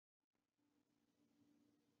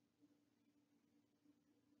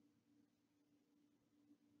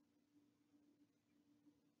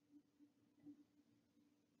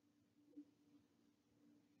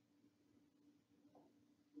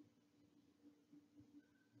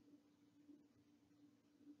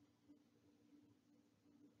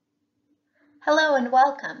Hello and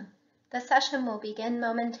welcome. The session will begin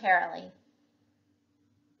momentarily.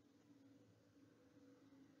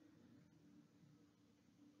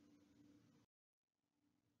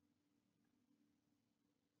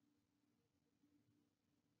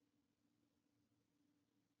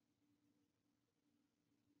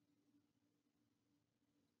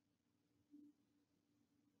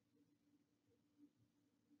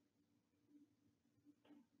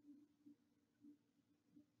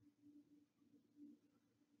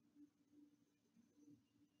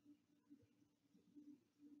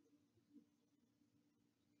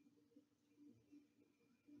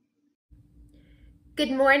 Good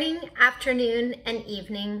morning, afternoon, and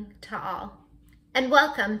evening to all, and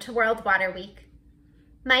welcome to World Water Week.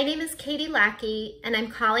 My name is Katie Lackey, and I'm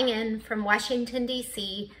calling in from Washington,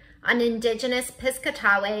 D.C. on Indigenous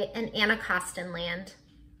Piscataway and Anacostan land.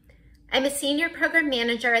 I'm a Senior Program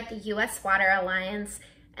Manager at the U.S. Water Alliance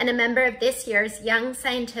and a member of this year's Young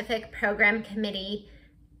Scientific Program Committee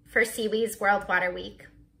for SIWI's World Water Week.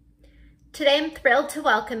 Today, I'm thrilled to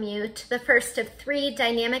welcome you to the first of 3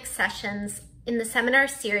 dynamic sessions in the seminar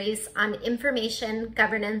series on information,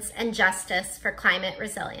 governance, and justice for climate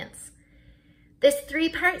resilience. This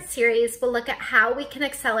 3-part series will look at how we can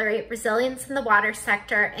accelerate resilience in the water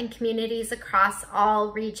sector and communities across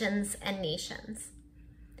all regions and nations.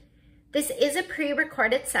 This is a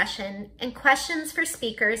pre-recorded session, and questions for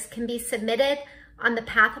speakers can be submitted on the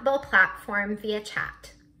Pathable platform via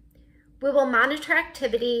chat. We will monitor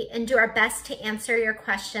activity and do our best to answer your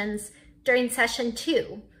questions during session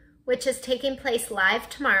 2, which is taking place live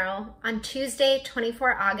tomorrow on Tuesday,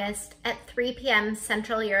 24 August at 3 p.m.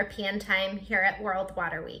 Central European Time here at World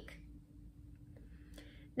Water Week.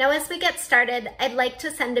 Now, as we get started, I'd like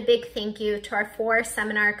to send a big thank you to our 4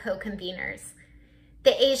 seminar co-conveners: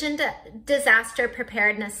 the Asian Disaster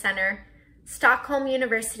Preparedness Center, Stockholm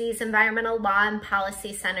University's Environmental Law and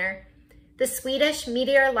Policy Center, the Swedish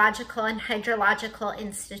Meteorological and Hydrological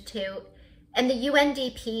Institute, and the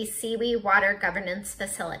UNDP SIWI Water Governance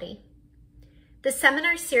Facility. The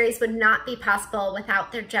seminar series would not be possible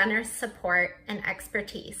without their generous support and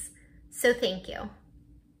expertise, so thank you.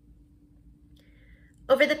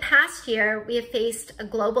 Over the past year, we have faced a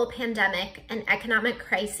global pandemic and economic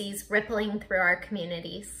crises rippling through our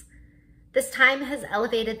communities. This time has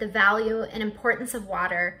elevated the value and importance of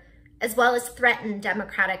water, as well as threatened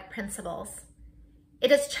democratic principles.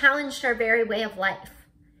 It has challenged our very way of life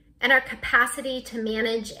and our capacity to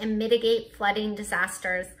manage and mitigate flooding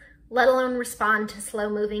disasters, let alone respond to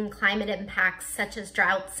slow-moving climate impacts such as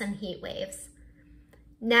droughts and heat waves.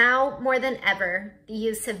 Now, more than ever, the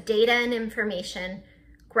use of data and information,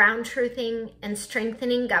 ground truthing, and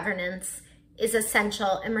strengthening governance is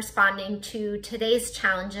essential in responding to today's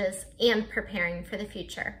challenges and preparing for the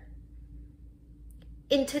future.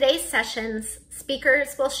 In today's sessions,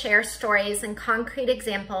 speakers will share stories and concrete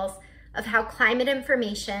examples of how climate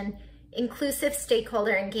information, inclusive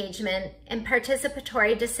stakeholder engagement, and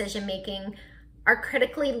participatory decision-making are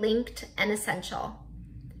critically linked and essential.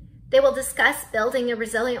 They will discuss building a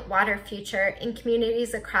resilient water future in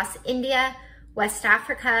communities across India, West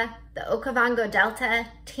Africa, the Okavango Delta,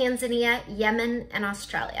 Tanzania, Yemen, and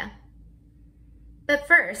Australia. But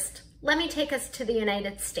first, let me take us to the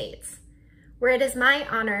United States, where it is my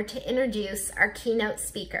honor to introduce our keynote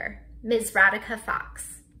speaker, Ms. Radhika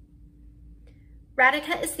Fox.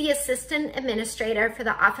 Radhika is the Assistant Administrator for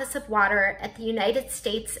the Office of Water at the United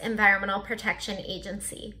States Environmental Protection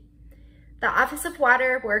Agency. The Office of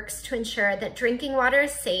Water works to ensure that drinking water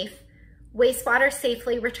is safe, wastewater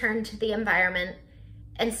safely returned to the environment,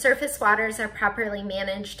 and surface waters are properly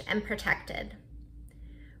managed and protected.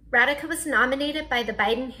 Radhika was nominated by the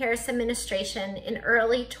Biden-Harris administration in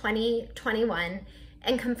early 2021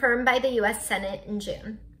 and confirmed by the U.S. Senate in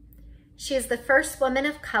June. She is the first woman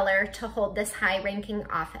of color to hold this high-ranking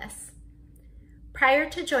office. Prior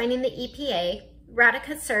to joining the EPA,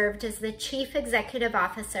 Radhika served as the Chief Executive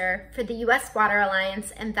Officer for the U.S. Water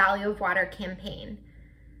Alliance and Value of Water campaign,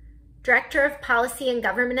 Director of Policy and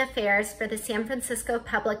Government Affairs for the San Francisco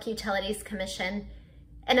Public Utilities Commission,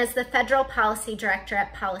 and as the Federal Policy Director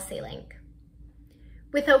at PolicyLink.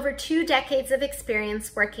 With over 2 decades of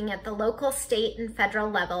experience working at the local, state, and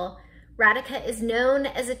federal level, Radhika is known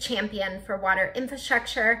as a champion for water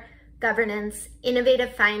infrastructure, governance,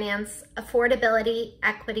 innovative finance, affordability,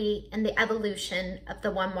 equity, and the evolution of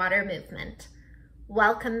the One Water movement.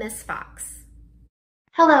 Welcome, Ms. Fox.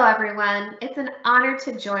 Hello, everyone. It's an honor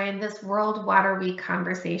to join this World Water Week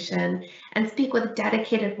conversation and speak with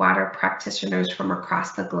dedicated water practitioners from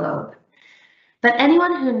across the globe. But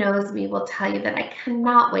anyone who knows me will tell you that I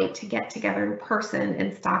cannot wait to get together in person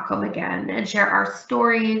in Stockholm again and share our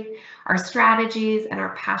stories, our strategies, and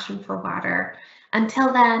our passion for water.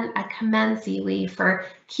 Until then, I commend SIWI for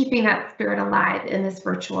keeping that spirit alive in this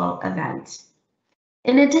virtual event.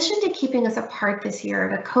 In addition to keeping us apart this year,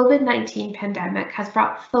 the COVID-19 pandemic has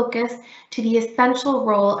brought focus to the essential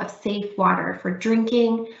role of safe water for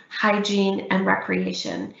drinking, hygiene, and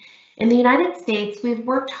recreation. In the United States, we've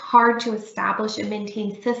worked hard to establish and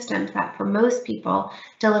maintain systems that, for most people,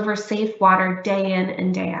 deliver safe water day in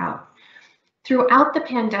and day out. Throughout the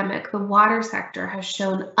pandemic, the water sector has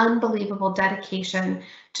shown unbelievable dedication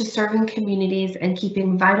to serving communities and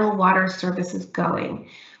keeping vital water services going.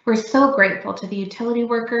 We're so grateful to the utility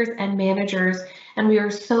workers and managers, and we are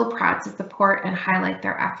so proud to support and highlight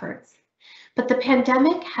their efforts. But the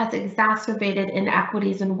pandemic has exacerbated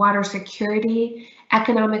inequities in water security,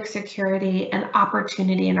 economic security, and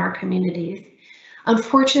opportunity in our communities.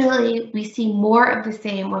 Unfortunately, we see more of the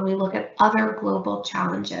same when we look at other global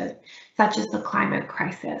challenges, such as the climate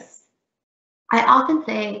crisis. I often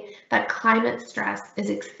say that climate stress is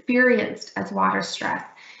experienced as water stress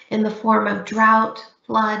in the form of drought,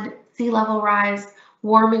 flood, sea level rise,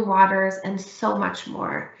 warming waters, and so much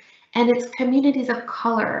more. And it's communities of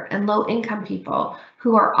color and low-income people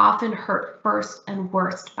who are often hurt first and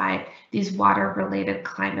worst by these water-related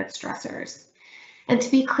climate stressors. And to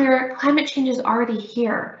be clear, climate change is already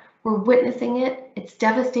here. We're witnessing it, its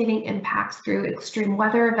devastating impacts through extreme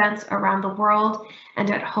weather events around the world and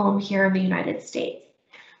at home here in the United States.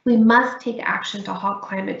 We must take action to halt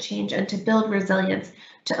climate change and to build resilience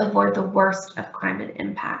to avoid the worst of climate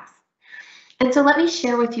impacts. And so let me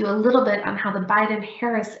share with you a little bit on how the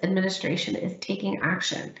Biden-Harris administration is taking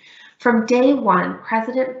action. From day one,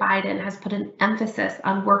 President Biden has put an emphasis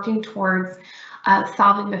on working towards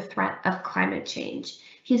solving the threat of climate change.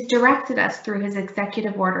 He's directed us through his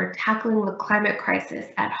executive order tackling the climate crisis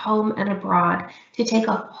at home and abroad to take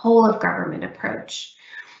a whole of government approach.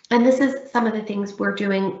 And this is some of the things we're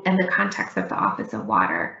doing in the context of the Office of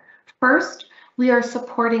Water. First, we are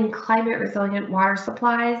supporting climate resilient water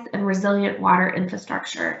supplies and resilient water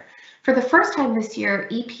infrastructure. For the first time this year,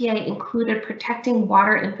 EPA included protecting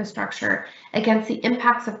water infrastructure against the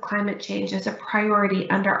impacts of climate change as a priority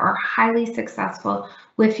under our highly successful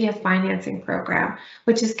WIFIA financing program,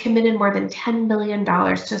 which has committed more than $10 billion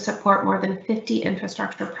to support more than 50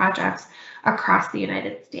 infrastructure projects across the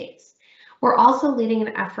United States. We're also leading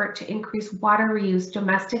an effort to increase water reuse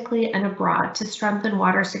domestically and abroad to strengthen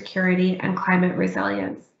water security and climate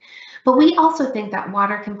resilience. But we also think that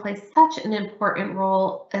water can play such an important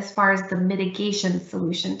role as far as the mitigation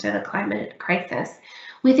solution to the climate crisis.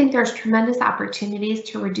 We think there's tremendous opportunities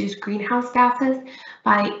to reduce greenhouse gases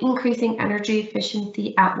by increasing energy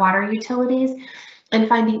efficiency at water utilities and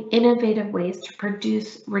finding innovative ways to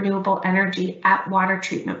produce renewable energy at water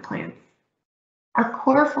treatment plants. A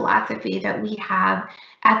core philosophy that we have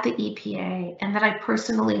at the EPA and that I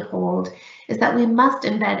personally hold is that we must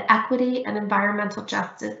embed equity and environmental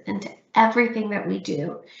justice into everything that we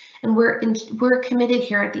do. And we're committed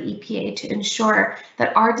here at the EPA to ensure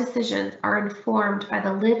that our decisions are informed by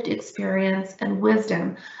the lived experience and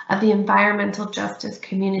wisdom of the environmental justice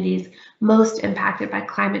communities most impacted by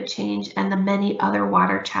climate change and the many other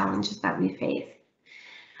water challenges that we face.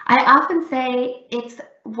 I often say it's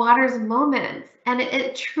water's moment, and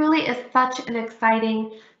it truly is such an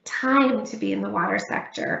exciting time to be in the water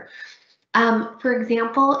sector. For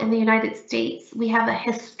example, in the United States, we have a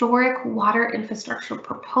historic water infrastructure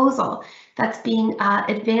proposal that's being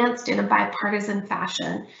advanced in a bipartisan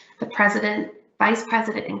fashion. The President, Vice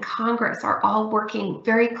President, and Congress are all working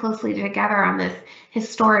very closely together on this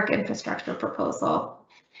historic infrastructure proposal.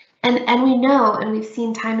 And we know, and we've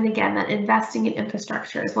seen time and again, that investing in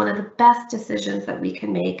infrastructure is one of the best decisions that we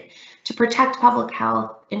can make to protect public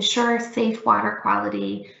health, ensure safe water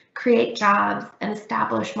quality, create jobs, and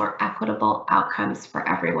establish more equitable outcomes for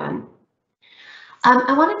everyone.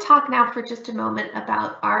 I want to talk now for just a moment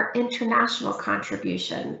about our international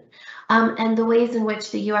contribution and the ways in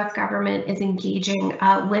which the US government is engaging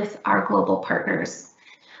with our global partners.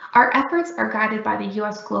 Our efforts are guided by the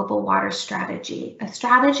US Global Water Strategy, a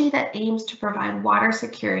strategy that aims to provide water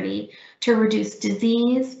security to reduce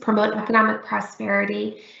disease, promote economic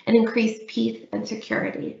prosperity, and increase peace and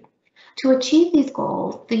security. To achieve these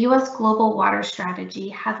goals, the US Global Water Strategy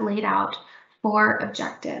has laid out 4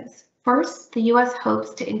 objectives. First, the US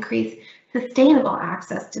hopes to increase sustainable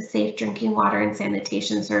access to safe drinking water and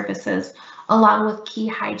sanitation services, along with key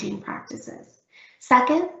hygiene practices.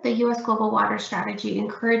 Second, the US Global Water Strategy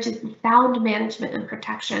encourages sound management and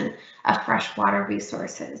protection of freshwater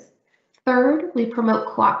resources. Third, we promote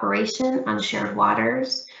cooperation on shared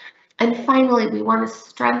waters. And finally, we want to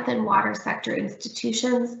strengthen water sector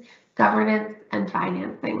institutions, governance, and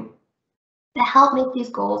financing. To help make these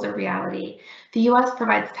goals a reality, the U.S.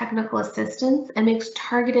 provides technical assistance and makes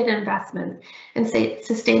targeted investments in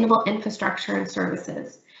sustainable infrastructure and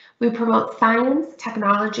services. We promote science,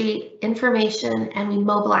 technology, information, and we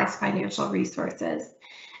mobilize financial resources.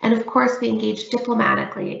 And of course, we engage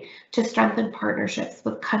diplomatically to strengthen partnerships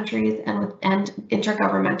with countries and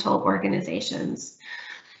intergovernmental organizations.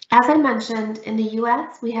 As I mentioned, in the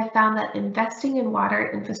US, we have found that investing in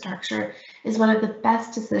water infrastructure is one of the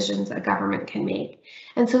best decisions a government can make.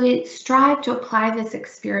 And so we strive to apply this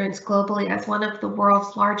experience globally as one of the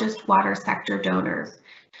world's largest water sector donors.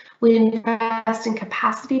 We invest in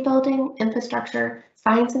capacity building, infrastructure,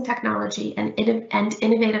 science and technology, and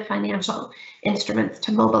innovative financial instruments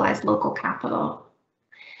to mobilize local capital.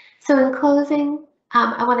 So in closing,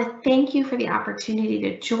 I want to thank you for the opportunity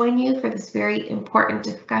to join you for this very important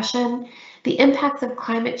discussion. The impacts of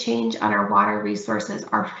climate change on our water resources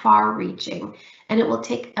are far-reaching, and it will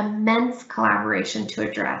take immense collaboration to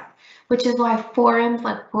address, which is why forums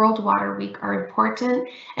like World Water Week are important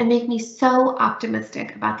and make me so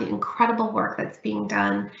optimistic about the incredible work that's being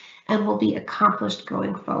done and will be accomplished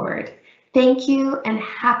going forward. Thank you and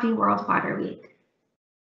happy World Water Week.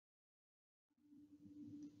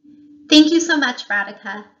 Thank you so much,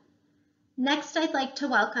 Radhika. Next, I'd like to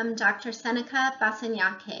welcome Dr. Seneca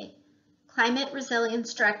Basanyake, Climate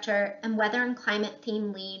Resilience Director and Weather and Climate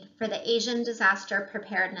Theme Lead for the Asian Disaster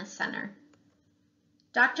Preparedness Center.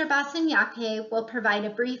 Dr. Basanyake will provide a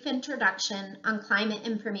brief introduction on climate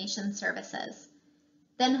information services.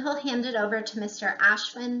 Then he'll hand it over to Mr.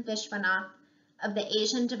 Ashwin Vishwanath of the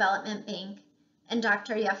Asian Development Bank and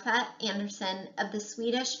Dr. Jafet Andersson of the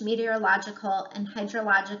Swedish Meteorological and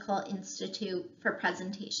Hydrological Institute for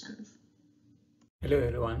presentations. Hello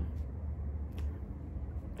everyone.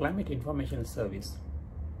 Climate Information Service.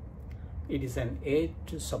 It is an aid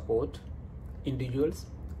to support individuals,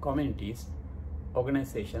 communities,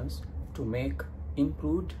 organizations to make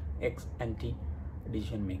improved ex-ante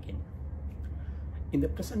decision making. In the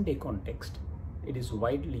present day context, it is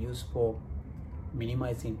widely used for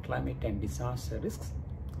minimizing climate and disaster risks,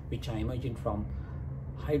 which are emerging from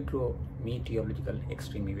hydrometeorological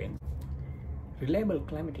extreme events. Reliable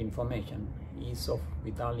climate information is of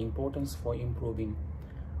vital importance for improving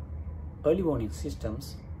early warning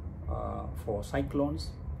systems for cyclones,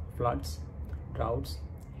 floods, droughts,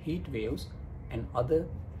 heat waves, and other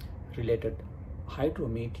related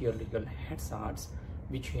hydrometeorological hazards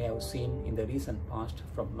which we have seen in the recent past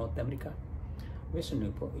from North America,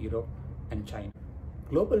 Western Europe, and China.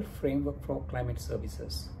 Global Framework for Climate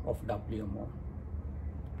Services of WMO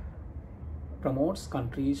promotes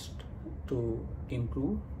countries to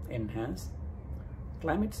improve, enhance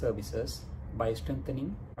climate services by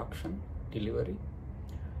strengthening production, delivery,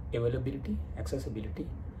 availability, accessibility,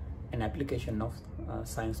 and application of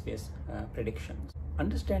science-based predictions.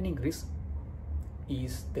 Understanding risk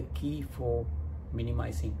is the key for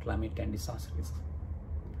minimizing climate and disaster risks.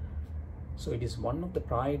 So it is one of the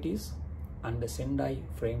priorities under Sendai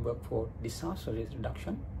Framework for Disaster Risk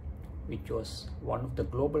Reduction, which was one of the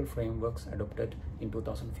global frameworks adopted in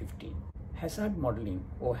 2015. Hazard modeling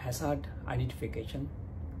or hazard identification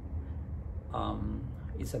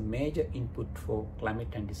is a major input for climate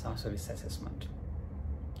and disaster risk assessment.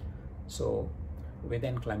 So weather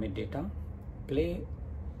and climate data play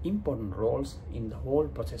important roles in the whole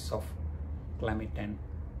process of climate and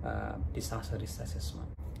disaster risk assessment.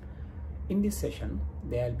 In this session,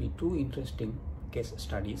 there will be two interesting case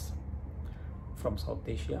studies from South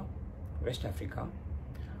Asia, West Africa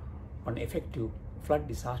on effective flood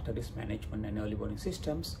disaster risk management and early warning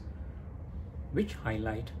systems, which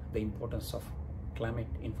highlight the importance of climate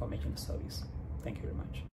information service. Thank you very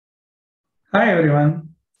much. Hi everyone,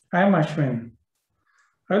 I am Ashwin.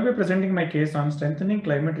 I will be presenting my case on strengthening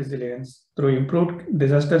climate resilience through improved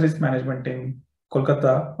disaster risk management in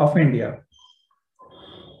Kolkata of India.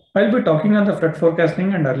 I will be talking on the flood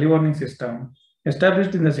forecasting and early warning system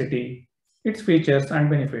established in the city, its features and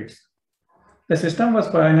benefits. The system was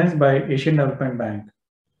financed by Asian Development Bank.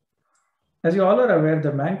 As you all are aware,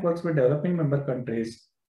 the bank works with developing member countries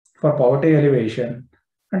for poverty alleviation,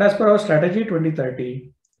 and as per our strategy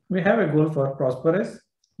 2030, we have a goal for prosperous,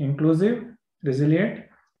 inclusive, resilient,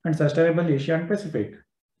 and sustainable Asia and Pacific.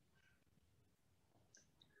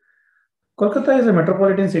 Kolkata is a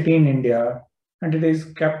metropolitan city in India, and it is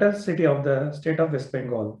capital city of the state of West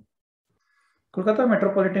Bengal. Kolkata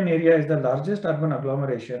metropolitan area is the largest urban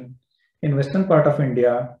agglomeration in western part of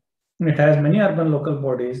India, and it has many urban local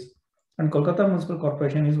bodies and Kolkata Municipal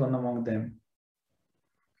Corporation is one among them.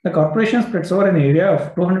 The corporation spreads over an area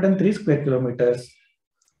of 203 square kilometers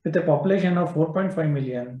with a population of 4.5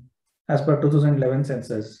 million as per 2011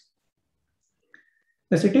 census.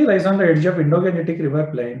 The city lies on the edge of Indo-Gangetic River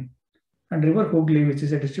plain, and River Hooghly, which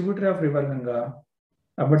is a distributor of River Ganga,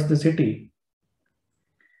 abuts the city.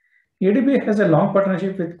 ADB has a long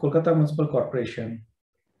partnership with Kolkata Municipal Corporation.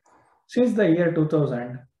 Since the year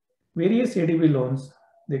 2000, various ADB loans,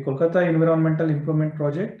 the Kolkata Environmental Improvement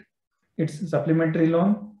Project, its supplementary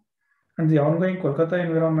loan, and the ongoing Kolkata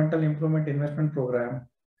Environmental Improvement Investment Program,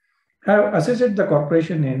 have assisted the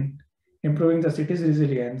corporation in improving the city's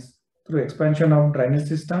resilience through expansion of drainage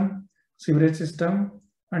system, sewerage system,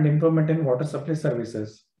 and improvement in water supply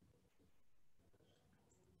services.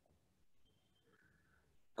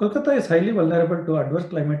 Kolkata is highly vulnerable to adverse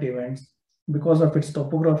climate events because of its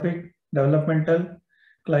topographic, developmental,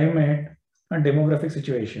 climate, and demographic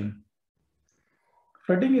situation.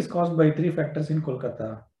 Flooding is caused by three factors in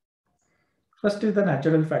Kolkata. First is the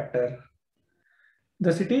natural factor.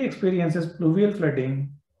 The city experiences pluvial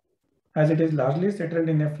flooding as it is largely settled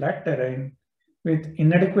in a flat terrain with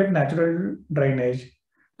inadequate natural drainage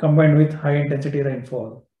combined with high intensity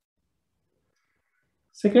rainfall.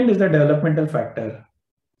 Second is the developmental factor.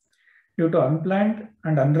 Due to unplanned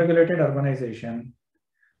and unregulated urbanization,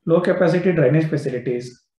 low capacity drainage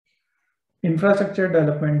facilities, infrastructure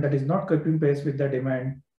development that is not keeping pace with the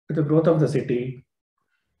demand with the growth of the city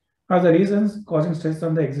are the reasons causing stress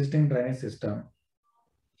on the existing drainage system.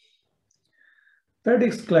 Third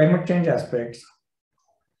is climate change aspects,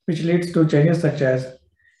 which leads to changes such as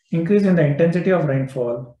increase in the intensity of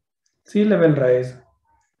rainfall, sea level rise,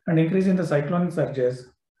 and increase in the cyclonic surges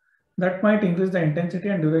that might increase the intensity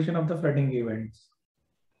and duration of the flooding events.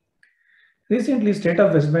 Recently, state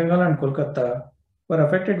of West Bengal and Kolkata were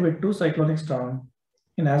affected with 2 cyclonic storms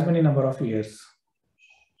in as many number of years.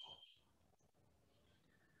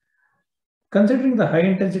 Considering the high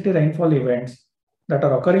intensity rainfall events that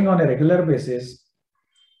are occurring on a regular basis,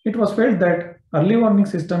 it was felt that early warning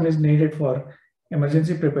system is needed for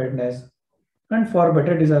emergency preparedness and for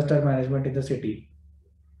better disaster management in the city.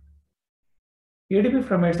 ADB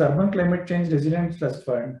from its Urban Climate Change Resilience Trust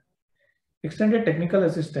Fund extended technical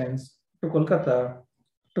assistance to Kolkata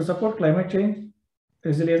to support climate change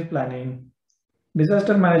resilience planning,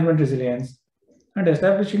 disaster management resilience, and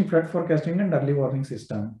establishing flood forecasting and early warning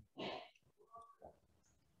system.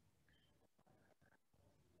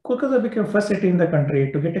 Kolkata became first city in the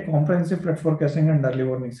country to get a comprehensive flood forecasting and early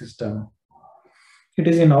warning system. It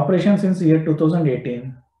is in operation since year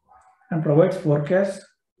 2018 and provides forecasts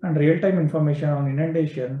and real-time information on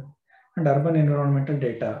inundation and urban environmental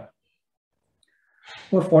data.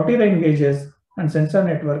 Over 40 rain gauges and sensor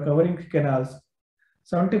network covering canals,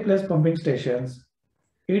 70 plus pumping stations,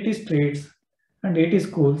 80 streets, and 80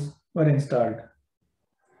 schools were installed.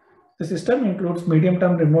 The system includes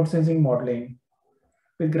medium-term remote sensing modeling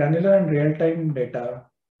with granular and real-time data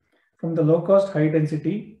from the low-cost,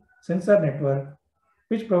 high-density sensor network,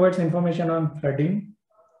 which provides information on flooding,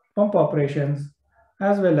 pump operations,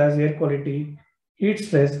 as well as air quality, heat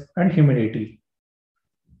stress, and humidity.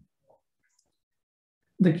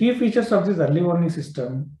 The key features of this early warning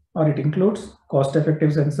system are it includes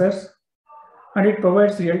cost-effective sensors, and it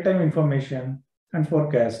provides real-time information and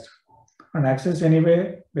forecast on access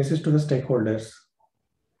anywhere basis to the stakeholders.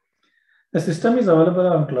 The system is available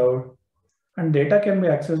on cloud and data can be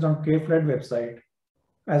accessed on K-Flood website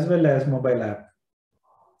as well as mobile app.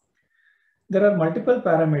 There are multiple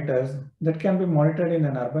parameters that can be monitored in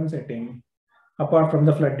an urban setting apart from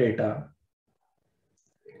the flood data.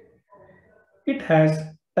 It has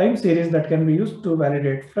time series that can be used to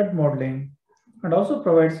validate flood modeling and also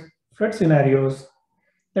provides flood scenarios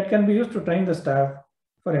that can be used to train the staff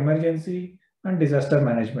for emergency and disaster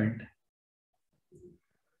management.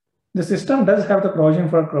 The system does have the provision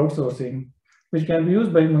for crowdsourcing, which can be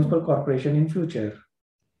used by municipal corporation in future.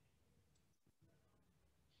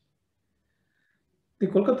 The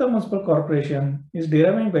Kolkata Municipal Corporation is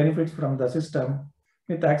deriving benefits from the system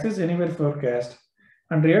with access anywhere forecast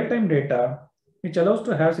and real-time data, which allows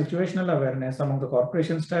to have situational awareness among the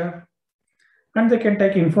corporation staff, and they can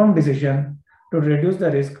take informed decision to reduce the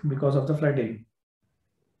risk because of the flooding.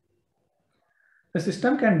 The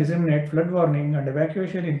system can disseminate flood warning and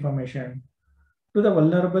evacuation information to the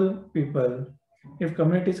vulnerable people if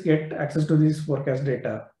communities get access to this forecast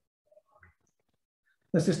data.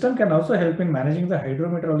 The system can also help in managing the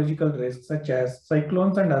hydrometeorological risks such as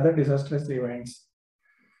cyclones and other disastrous events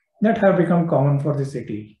that have become common for the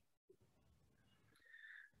city.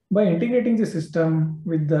 By integrating the system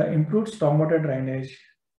with the improved stormwater drainage,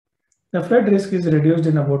 The flood risk is reduced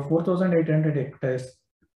in about 4,800 hectares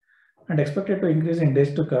and expected to increase in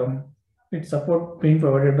days to come, with support being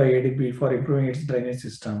provided by ADB for improving its drainage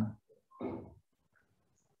system.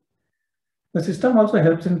 The system also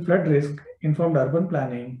helps in flood risk informed urban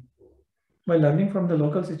planning by learning from the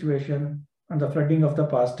local situation and the flooding of the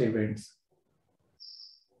past events.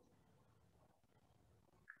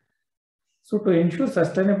 So to ensure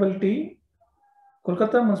sustainability,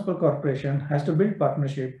 Kolkata Municipal Corporation has to build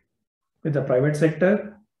partnership with the private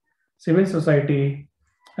sector, civil society,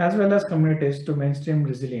 as well as communities to mainstream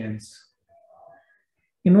resilience.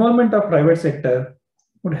 Involvement of private sector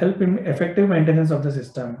would help in effective maintenance of the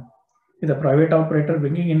system, with a private operator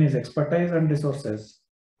bringing in his expertise and resources.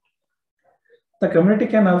 The community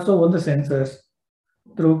can also own the sensors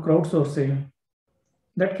through crowdsourcing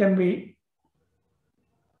that can be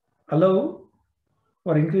allow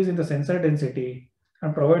for increase in the sensor density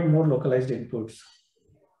and provide more localized inputs.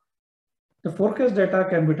 The forecast data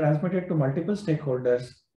can be transmitted to multiple stakeholders,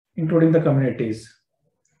 including the communities.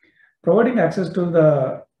 Providing access to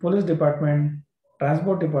the police department,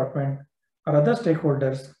 transport department, or other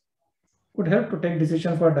stakeholders could help to take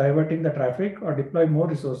decisions for diverting the traffic or deploy more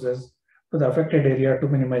resources to the affected area to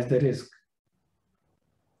minimize the risk.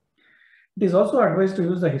 It is also advised to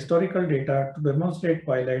use the historical data to demonstrate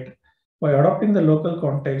pilot by adopting the local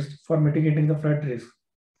context for mitigating the flood risk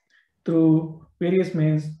through various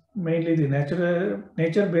means, mainly the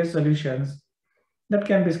nature-based solutions that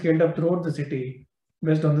can be scaled up throughout the city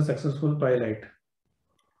based on the successful pilot.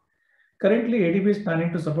 Currently, ADB is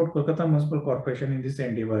planning to support Kolkata Municipal Corporation in this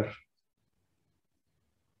endeavor.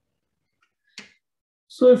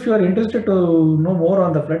 So if you are interested to know more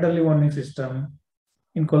on the flood early warning system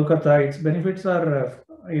in Kolkata, its benefits or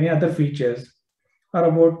any other features, or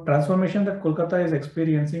about transformation that Kolkata is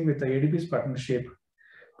experiencing with the ADB's partnership,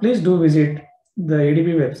 please do visit the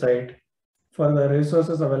ADB website for the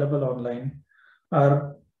resources available online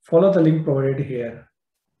or follow the link provided here.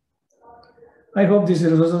 I hope these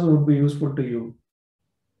resources would be useful to you.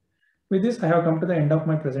 With this, I have come to the end of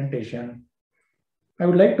my presentation. I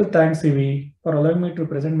would like to thank SIWI for allowing me to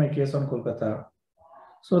present my case on Kolkata.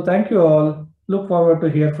 So thank you all. Look forward to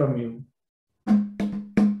hear from you.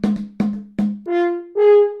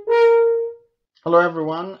 Hello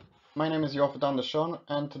everyone, my name is Joffe Andersson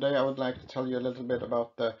and today I would like to tell you a little bit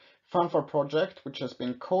about the FANFAR project, which has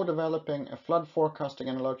been co-developing a flood forecasting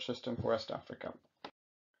and alert system for West Africa.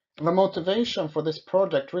 The motivation for this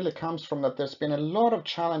project really comes from that there's been a lot of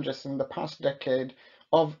challenges in the past decade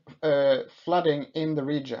of flooding in the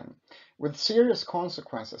region, with serious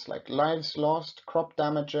consequences like lives lost, crop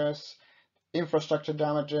damages, infrastructure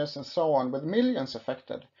damages and so on, with millions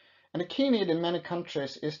affected. And a key need in many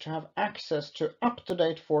countries is to have access to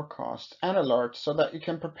up-to-date forecasts and alerts so that you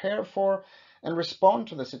can prepare for and respond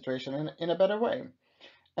to the situation in a better way.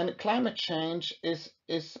 And climate change is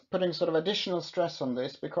putting sort of additional stress on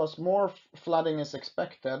this because more flooding is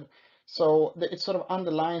expected. So it sort of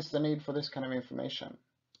underlines the need for this kind of information.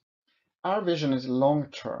 Our vision is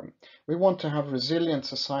long-term. We want to have resilient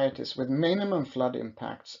societies with minimum flood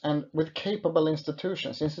impacts and with capable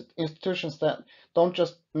institutions that don't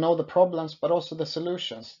just know the problems, but also the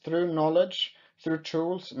solutions through knowledge, through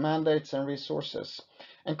tools, mandates, and resources.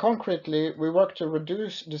 And concretely, we work to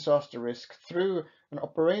reduce disaster risk through an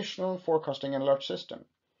operational forecasting and alert system.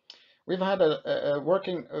 We've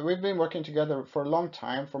been working together for a long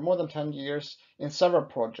time, for more than 10 years, in several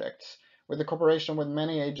projects, with the cooperation with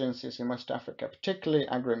many agencies in West Africa, particularly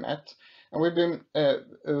AgriMet. And we've been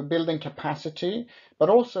building capacity, but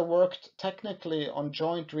also worked technically on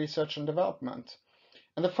joint research and development.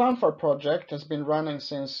 And the FANFAR project has been running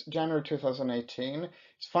since January 2018.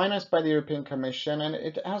 It's financed by the European Commission, and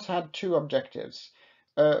it has had two objectives.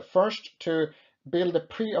 First, to build a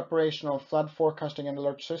pre-operational flood forecasting and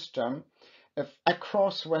alert system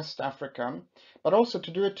across West Africa, but also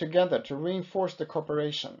to do it together to reinforce the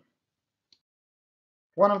cooperation.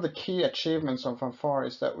 One of the key achievements of FANFAR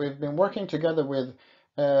is that we've been working together with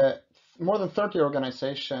more than 30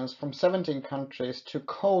 organizations from 17 countries to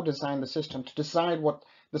co-design the system, to decide what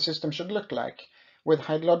the system should look like, with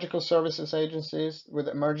hydrological services agencies, with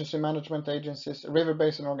emergency management agencies, river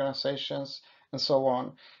basin organizations, and so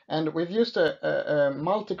on. And we've used a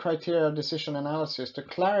multi-criteria decision analysis to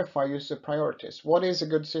clarify user priorities. What is a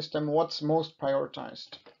good system? What's most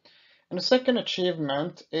prioritized? And the second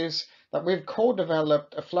achievement is that we've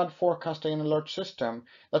co-developed a flood forecasting and alert system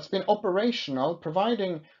that's been operational,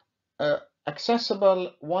 providing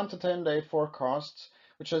accessible 1 to 10 day forecasts,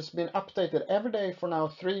 which has been updated every day for now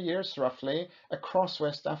 3 years roughly across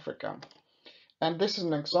West Africa. And this is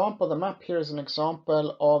an example, the map here is an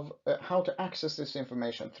example of how to access this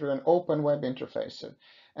information through an open web interface.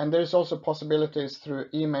 And there's also possibilities through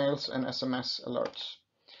emails and SMS alerts.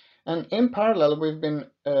 And in parallel, we've been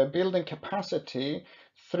building capacity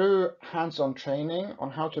through hands-on training on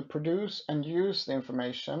how to produce and use the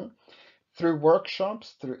information, through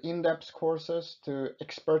workshops, through in-depth courses, through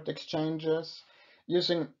expert exchanges,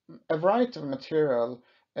 using a variety of material,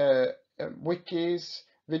 wikis,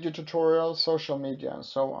 video tutorials, social media, and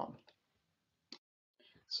so on.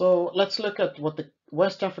 So let's look at what the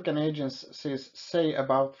West African agencies say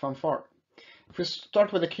about Fanfare. If we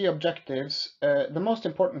start with the key objectives, the most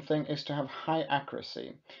important thing is to have high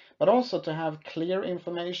accuracy, but also to have clear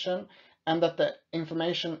information and that the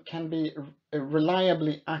information can be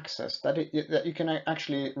reliably accessed, that you can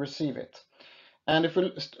actually receive it. And if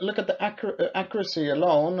we look at the accuracy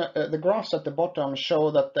alone, the graphs at the bottom show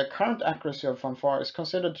that the current accuracy of Fanfare is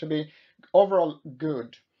considered to be overall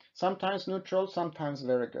good, sometimes neutral, sometimes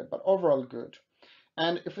very good, but overall good.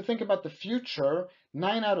 And if we think about the future,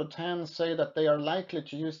 9 out of 10 say that they are likely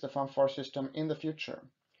to use the Fanfare system in the future.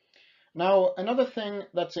 Now, another thing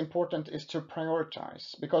that's important is to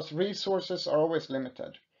prioritize, because resources are always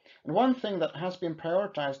limited. And one thing that has been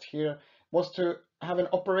prioritized here was to have an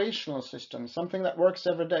operational system, something that works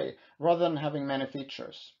every day, rather than having many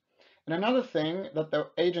features. And another thing that the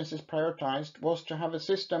agencies prioritized was to have a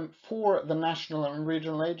system for the national and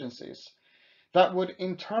regional agencies that would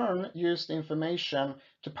in turn use the information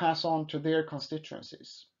to pass on to their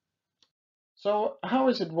constituencies. So how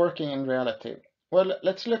is it working in reality? Well,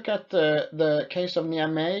 let's look at the case of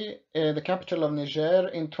Niamey, the capital of Niger,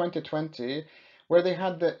 in 2020, where they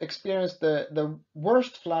had experienced the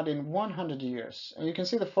worst flood in 100 years. And you can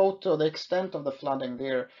see the photo, the extent of the flooding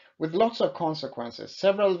there, with lots of consequences.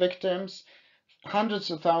 Several victims,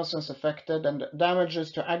 hundreds of thousands affected, and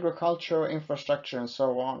damages to agriculture, infrastructure, and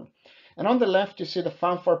so on. And on the left, you see the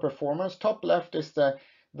Fanfare performance. Top left is the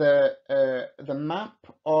map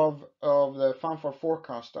of the Fanfare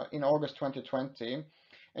forecast in August 2020.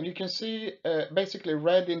 And you can see basically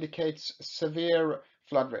red indicates severe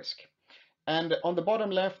flood risk. And on the bottom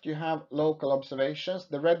left, you have local observations.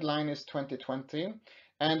 The red line is 2020.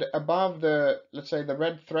 And above the, let's say, the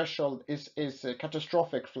red threshold is a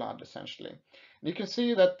catastrophic flood, essentially. You can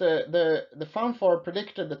see that the Fanfare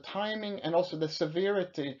predicted the timing and also the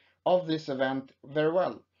severity of this event very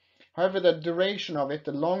well. However, the duration of it,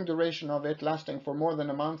 the long duration of it, lasting for more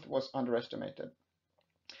than a month, was underestimated.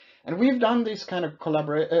 And we've done these kind of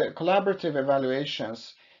collaborative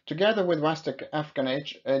evaluations together with West African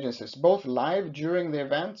agencies, both live during the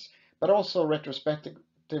events, but also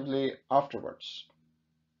retrospectively afterwards.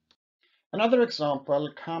 Another example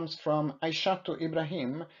comes from Aishatu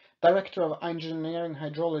Ibrahim, Director of Engineering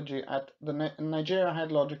Hydrology at the Nigeria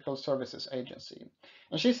Hydrological Services Agency.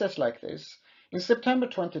 And she says like this: in September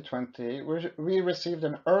 2020, we received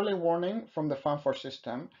an early warning from the Fanfare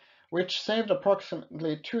system, which saved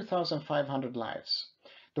approximately 2,500 lives.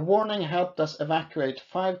 The warning helped us evacuate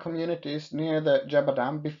 5 communities near the Jebba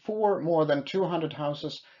Dam before more than 200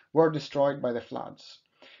 houses were destroyed by the floods.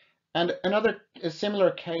 And another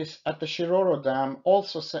similar case at the Shiroro Dam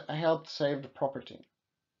also helped save the property.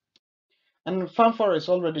 And Fanfare is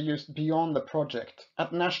already used beyond the project,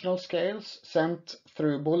 at national scales, sent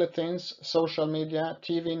through bulletins, social media,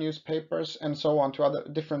 TV, newspapers, and so on to other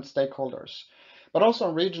different stakeholders. But also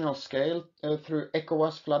on regional scale, through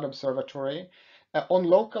ECOWAS Flood Observatory. On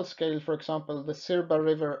local scale, for example, the Sirba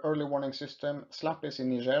River Early Warning System, SLAPIS in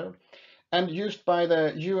Niger, and used by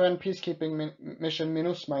the UN peacekeeping mission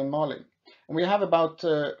MINUSMA in Mali. And we have about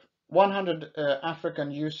 100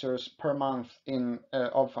 African users per month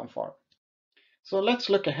of Fanfare. So let's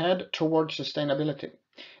look ahead towards sustainability.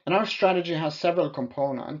 And our strategy has several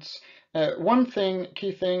components. One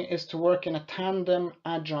key thing is to work in a tandem,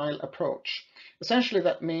 agile approach. Essentially,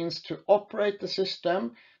 that means to operate the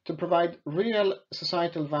system to provide real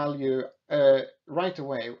societal value right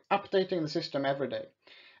away, updating the system every day.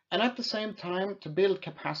 And at the same time, to build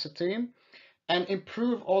capacity and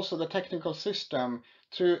improve also the technical system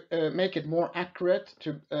to make it more accurate,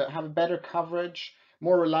 to have better coverage,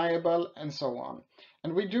 more reliable, and so on.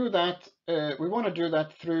 And we do that, we want to do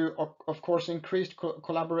that through, of course, increased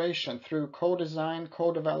collaboration, through co-design,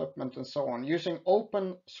 co-development, and so on, using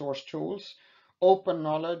open source tools, open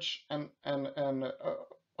knowledge, and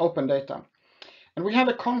open data. And we have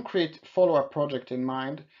a concrete follow-up project in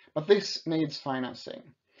mind, but this needs financing.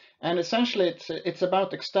 And essentially, it's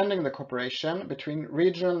about extending the cooperation between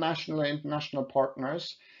regional, national, and international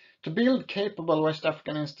partners to build capable West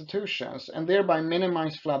African institutions and thereby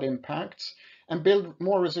minimize flood impacts and build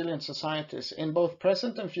more resilient societies in both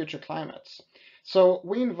present and future climates. So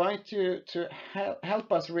we invite you to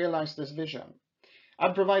help us realize this vision.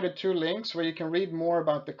 I've provided 2 links where you can read more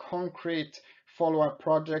about the concrete follow-up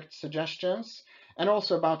project suggestions and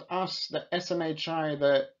also about us, the SMHI,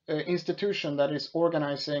 the institution that is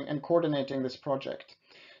organizing and coordinating this project.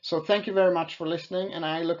 So thank you very much for listening, and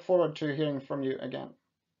I look forward to hearing from you again.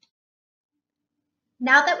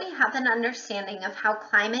 Now that we have an understanding of how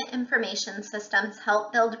climate information systems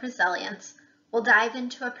help build resilience, we'll dive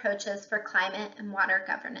into approaches for climate and water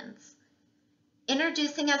governance.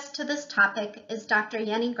 Introducing us to this topic is Dr.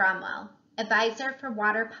 Jenny Gromwell, Advisor for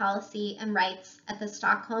Water Policy and Rights at the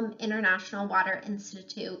Stockholm International Water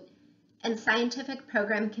Institute and Scientific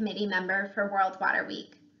Program Committee member for World Water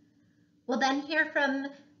Week. We'll then hear from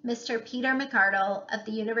Mr. Peter McArdle of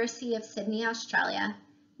the University of Sydney, Australia,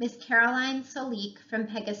 Ms. Caroline Solik from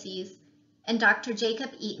Pegasus, and Dr. Jacob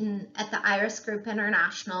Eaton at the Iris Group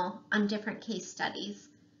International on different case studies.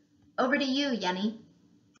 Over to you, Jenny.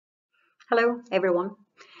 Hello, everyone.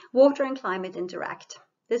 Water and climate interact.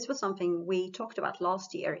 This was something we talked about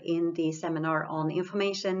last year in the seminar on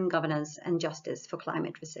information, governance, and justice for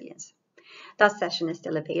climate resilience. That session is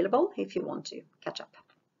still available if you want to catch up.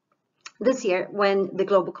 This year, when the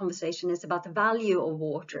global conversation is about the value of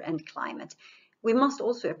water and climate, we must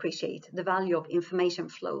also appreciate the value of information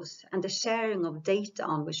flows and the sharing of data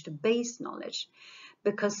on which to base knowledge,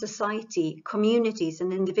 because society, communities,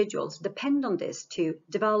 and individuals depend on this to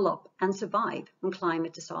develop and survive when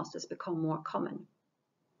climate disasters become more common.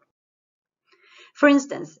 For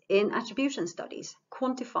instance, in attribution studies,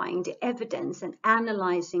 quantifying the evidence and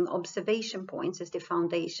analyzing observation points is the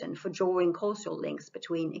foundation for drawing causal links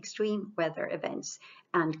between extreme weather events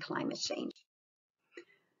and climate change.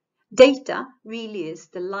 Data really is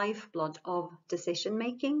the lifeblood of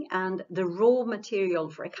decision-making and the raw material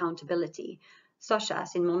for accountability, such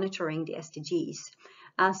as in monitoring the SDGs,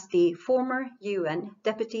 as the former UN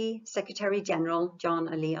Deputy Secretary General Jan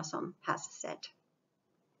Eliasson has said.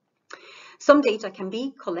 Some data can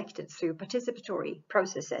be collected through participatory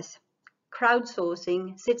processes.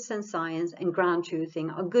 Crowdsourcing, citizen science, and ground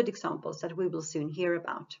truthing are good examples that we will soon hear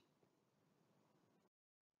about.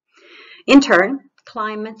 In turn,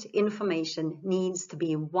 climate information needs to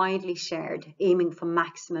be widely shared, aiming for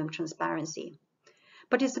maximum transparency.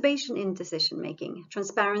 Participation in decision-making,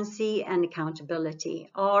 transparency, and accountability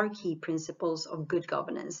are key principles of good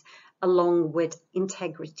governance, along with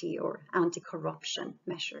integrity or anti-corruption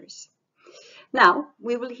measures. Now,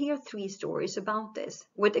 we will hear 3 stories about this,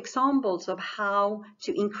 with examples of how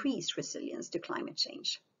to increase resilience to climate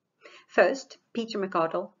change. First, Peter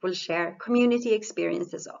McArdle will share community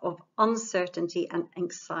experiences of uncertainty and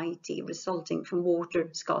anxiety resulting from water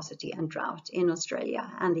scarcity and drought in Australia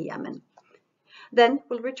and the Yemen. Then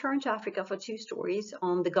we'll return to Africa for 2 stories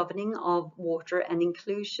on the governing of water and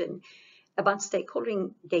inclusion about stakeholder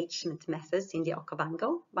engagement methods in the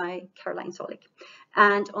Okavango by Caroline Solik,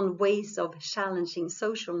 and on ways of challenging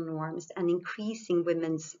social norms and increasing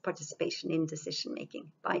women's participation in decision-making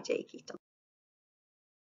by Jake Eaton.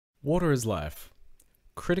 Water is life.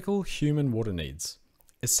 Critical human water needs.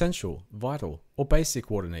 Essential, vital, or basic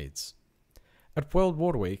water needs. At World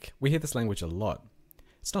Water Week, we hear this language a lot.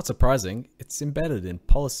 It's not surprising, it's embedded in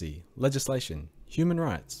policy, legislation, human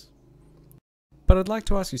rights. But I'd like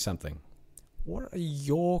to ask you something. What are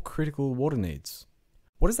your critical water needs?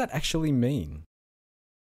 What does that actually mean?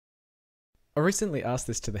 I recently asked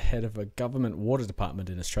this to the head of a government water department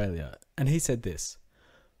in Australia, and he said this.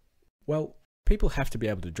 Well, people have to be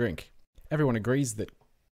able to drink. Everyone agrees that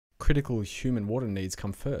critical human water needs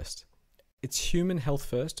come first. It's human health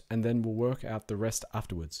first, and then we'll work out the rest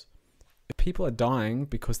afterwards. If people are dying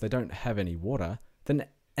because they don't have any water, then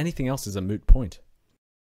anything else is a moot point.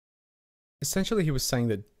 Essentially, he was saying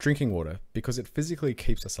that drinking water, because it physically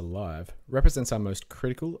keeps us alive, represents our most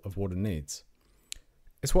critical of water needs.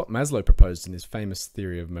 It's what Maslow proposed in his famous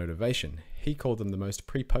theory of motivation. He called them the most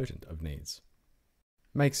prepotent of needs.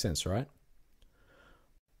 Makes sense, right?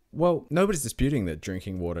 Well, nobody's disputing that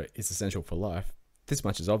drinking water is essential for life. This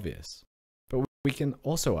much is obvious. But we can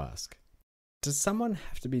also ask, does someone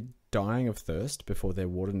have to be dying of thirst before their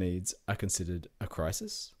water needs are considered a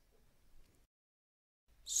crisis?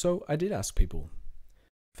 So I did ask people.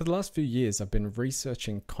 For the last few years, I've been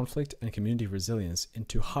researching conflict and community resilience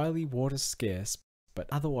into highly water scarce but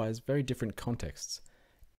otherwise very different contexts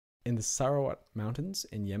in the Sarawat Mountains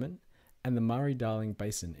in Yemen and the Murray-Darling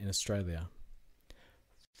Basin in Australia.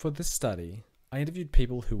 For this study, I interviewed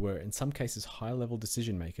people who were in some cases high-level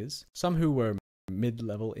decision makers, some who were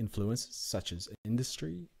mid-level influencers such as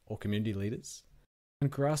industry or community leaders, and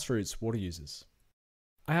grassroots water users.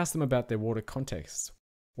 I asked them about their water contexts,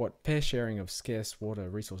 what fair sharing of scarce water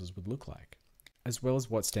resources would look like, as well as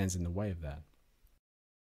what stands in the way of that.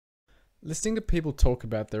 Listening to people talk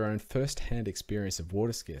about their own first-hand experience of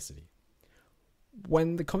water scarcity.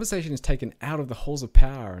 When the conversation is taken out of the halls of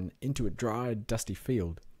power and into a dry, dusty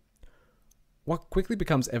field, what quickly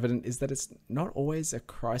becomes evident is that it's not always a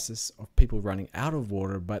crisis of people running out of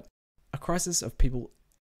water, but a crisis of people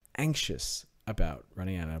anxious about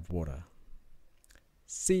running out of water.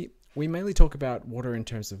 See, we mainly talk about water in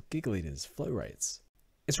terms of gigaliters, flow rates.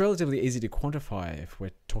 It's relatively easy to quantify if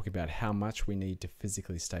we're talking about how much we need to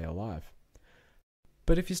physically stay alive.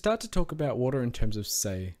 But if you start to talk about water in terms of,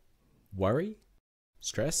 say, worry,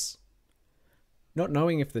 stress, not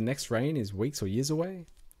knowing if the next rain is weeks or years away,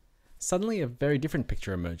 suddenly a very different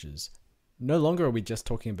picture emerges. No longer are we just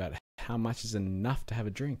talking about how much is enough to have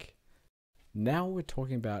a drink. Now we're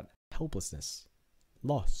talking about helplessness,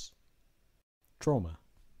 loss, trauma.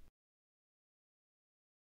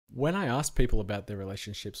 When I asked people about their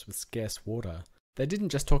relationships with scarce water, they didn't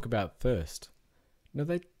just talk about thirst. No,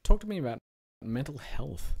 they talked to me about mental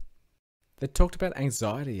health. They talked about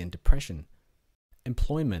anxiety and depression,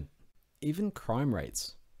 employment, even crime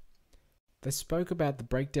rates. They spoke about the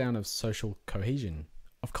breakdown of social cohesion,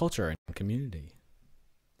 of culture and community.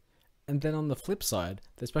 And then on the flip side,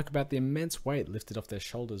 they spoke about the immense weight lifted off their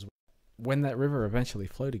shoulders when that river eventually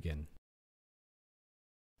flowed again.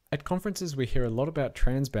 At conferences, we hear a lot about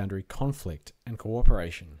transboundary conflict and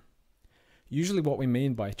cooperation. Usually what we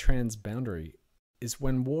mean by transboundary is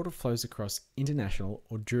when water flows across international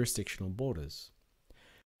or jurisdictional borders.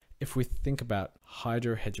 If we think about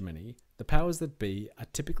hydrohegemony, the powers that be are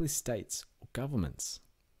typically states or governments.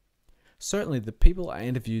 Certainly, the people I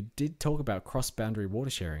interviewed did talk about cross-boundary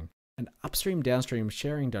water sharing, and upstream-downstream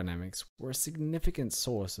sharing dynamics were a significant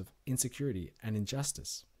source of insecurity and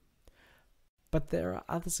injustice. But there are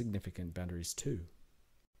other significant boundaries too.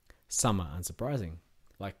 Some are unsurprising,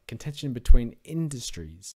 like contention between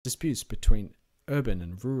industries, disputes between urban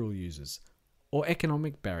and rural users, or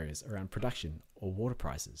economic barriers around production or water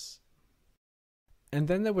prices. And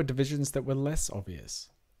then there were divisions that were less obvious.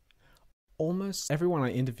 Almost everyone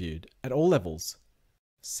I interviewed, at all levels,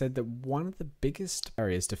 said that one of the biggest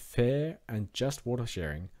barriers to fair and just water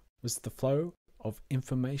sharing was the flow of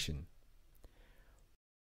information.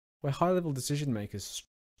 Where high-level decision makers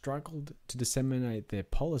struggled to disseminate their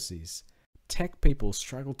policies, tech people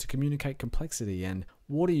struggled to communicate complexity, and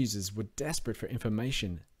water users were desperate for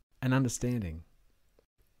information and understanding.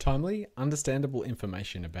 Timely, understandable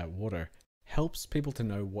information about water helps people to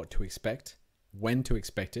know what to expect, when to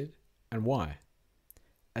expect it, and why.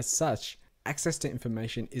 As such, access to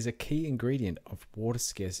information is a key ingredient of water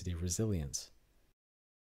scarcity resilience.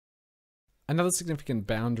 Another significant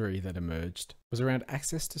boundary that emerged was around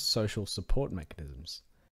access to social support mechanisms.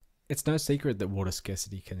 It's no secret that water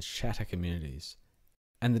scarcity can shatter communities,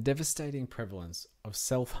 and the devastating prevalence of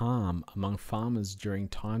self-harm among farmers during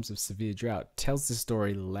times of severe drought tells this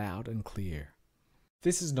story loud and clear.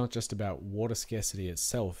 This is not just about water scarcity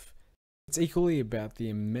itself, it's equally about the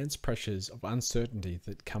immense pressures of uncertainty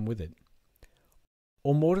that come with it.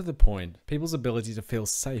 Or more to the point, people's ability to feel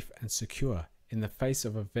safe and secure in the face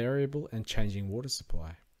of a variable and changing water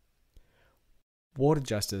supply. Water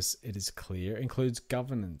justice, it is clear, includes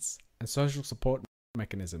governance and social support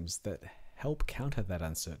mechanisms that help counter that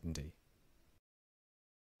uncertainty.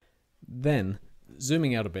 Then,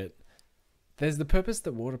 zooming out a bit, there's the purpose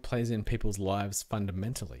that water plays in people's lives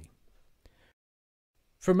fundamentally.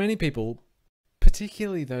 For many people,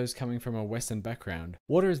 particularly those coming from a Western background,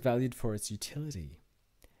 water is valued for its utility.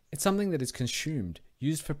 It's something that is consumed,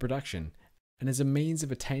 used for production, and as a means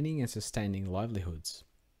of attaining and sustaining livelihoods.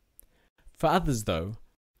 For others, though,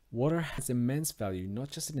 water has immense value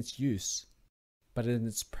not just in its use, but in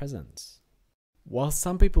its presence. While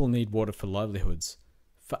some people need water for livelihoods,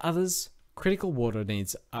 for others, critical water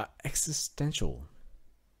needs are existential.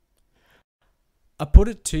 I put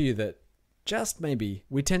it to you that just maybe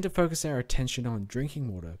we tend to focus our attention on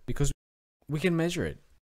drinking water because we can measure it.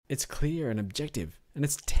 It's clear and objective, and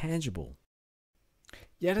it's tangible.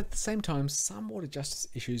 Yet at the same time, some water justice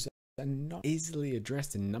issues are not easily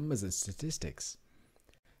addressed in numbers and statistics.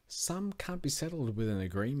 Some can't be settled with an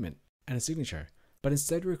agreement and a signature, but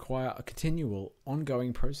instead require a continual,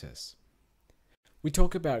 ongoing process. We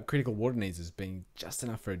talk about critical water needs as being just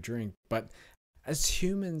enough for a drink, but as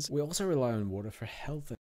humans, we also rely on water for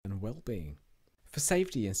health and well-being, for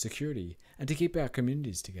safety and security, and to keep our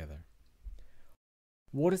communities together.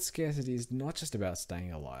 Water scarcity is not just about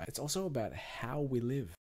staying alive, it's also about how we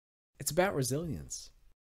live. It's about resilience.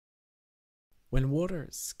 When water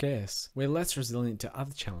is scarce, we're less resilient to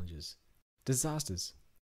other challenges, disasters,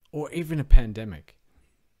 or even a pandemic.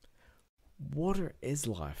 Water is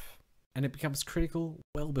life. and it becomes critical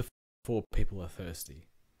well before people are thirsty.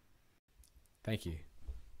 Thank you.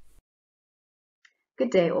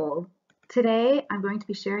 Good day all. Today I'm going to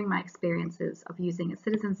be sharing my experiences of using a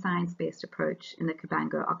citizen science-based approach in the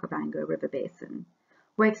Okavango River Basin,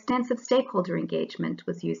 where extensive stakeholder engagement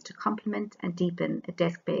was used to complement and deepen a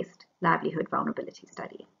desk-based livelihood vulnerability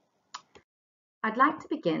study. I'd like to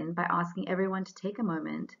begin by asking everyone to take a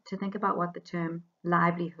moment to think about what the term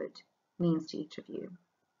livelihood means to each of you.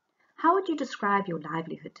 How would you describe your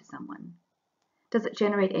livelihood to someone? Does it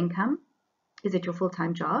generate income? Is it your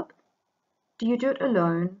full-time job? Do you do it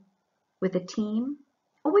alone, with a team,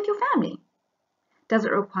 or with your family? Does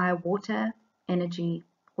it require water, energy,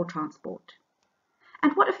 or transport?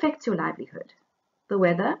 And what affects your livelihood? The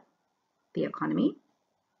weather, the economy,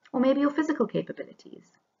 or maybe your physical capabilities?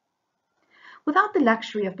 Without the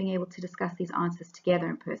luxury of being able to discuss these answers together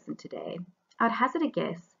in person today, I'd hazard a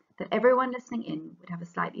guess that everyone listening in would have a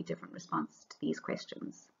slightly different response to these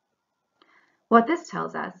questions. What this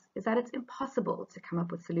tells us is that it's impossible to come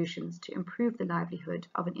up with solutions to improve the livelihood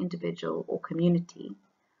of an individual or community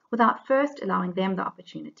without first allowing them the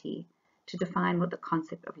opportunity to define what the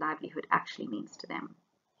concept of livelihood actually means to them.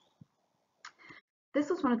 This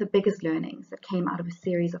was one of the biggest learnings that came out of a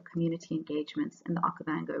series of community engagements in the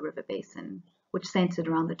Okavango River Basin, which centered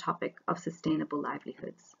around the topic of sustainable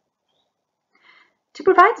livelihoods. To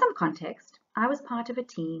provide some context, I was part of a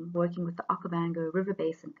team working with the Okavango River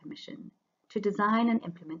Basin Commission to design and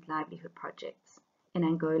implement livelihood projects in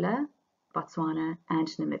Angola, Botswana, and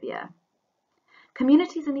Namibia.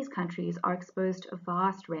 Communities in these countries are exposed to a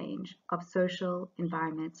vast range of social,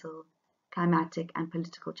 environmental, climatic, and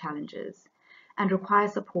political challenges, and require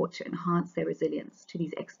support to enhance their resilience to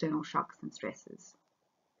these external shocks and stresses.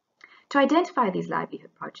 To identify these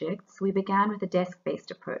livelihood projects, we began with a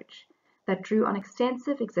desk-based approach that drew on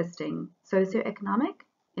extensive existing socioeconomic,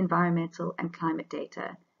 environmental, and climate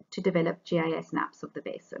data to develop GIS maps of the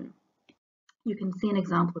basin. You can see an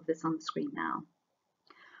example of this on the screen now.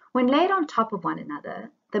 When laid on top of one another,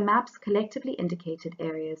 the maps collectively indicated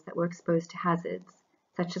areas that were exposed to hazards,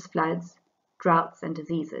 such as floods, droughts, and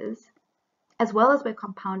diseases, as well as where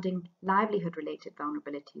compounding livelihood-related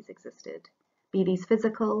vulnerabilities existed, be these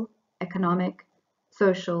physical, economic,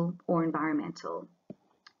 social, or environmental.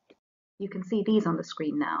 You can see these on the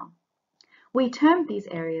screen now. We termed these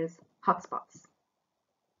areas hotspots.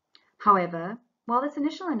 However, while this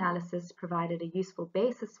initial analysis provided a useful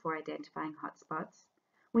basis for identifying hotspots,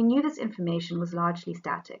 we knew this information was largely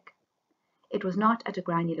static. It was not at a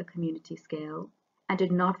granular community scale and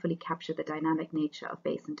did not fully capture the dynamic nature of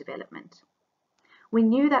basin development. We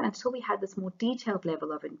knew that until we had this more detailed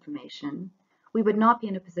level of information, we would not be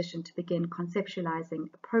in a position to begin conceptualizing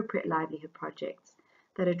appropriate livelihood projects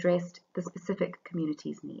that addressed the specific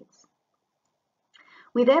community's needs.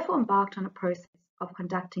 We therefore embarked on a process of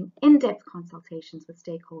conducting in-depth consultations with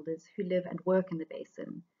stakeholders who live and work in the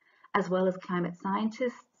basin, as well as climate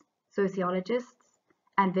scientists, sociologists,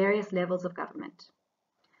 and various levels of government.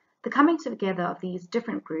 The coming together of these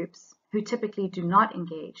different groups, who typically do not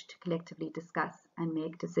engage to collectively discuss and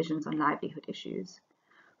make decisions on livelihood issues,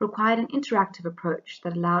 required an interactive approach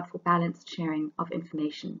that allowed for balanced sharing of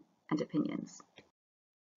information and opinions.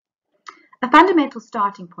 A fundamental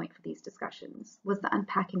starting point for these discussions was the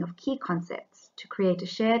unpacking of key concepts to create a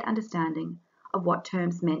shared understanding of what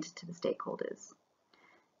terms meant to the stakeholders.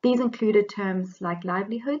 These included terms like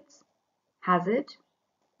livelihoods, hazard,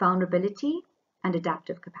 vulnerability, and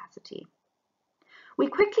adaptive capacity. We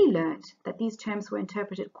quickly learned that these terms were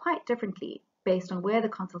interpreted quite differently based on where the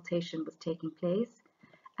consultation was taking place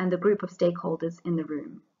and the group of stakeholders in the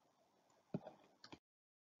room.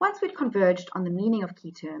 Once we'd converged on the meaning of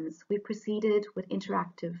key terms, we proceeded with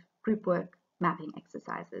interactive group work mapping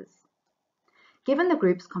exercises. Given the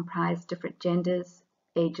groups comprised different genders,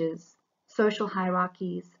 ages, social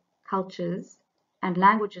hierarchies, cultures, and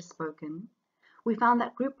languages spoken, we found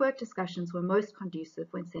that group work discussions were most conducive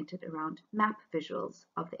when centered around map visuals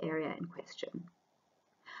of the area in question.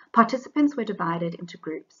 Participants were divided into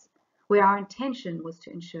groups, where our intention was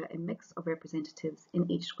to ensure a mix of representatives in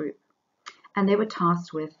each group, and they were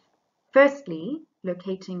tasked with, firstly,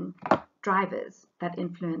 locating drivers that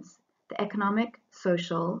influence the economic,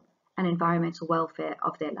 social, and environmental welfare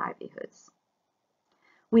of their livelihoods.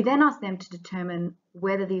 We then asked them to determine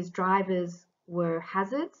whether these drivers were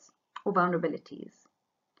hazards or vulnerabilities.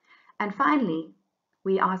 And finally,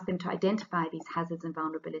 we asked them to identify these hazards and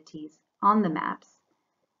vulnerabilities on the maps,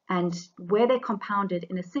 and where they compounded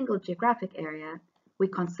in a single geographic area, we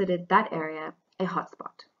considered that area a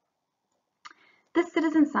hotspot. This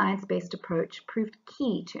citizen science-based approach proved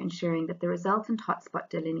key to ensuring that the resultant hotspot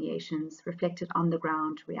delineations reflected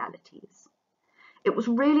on-the-ground realities. It was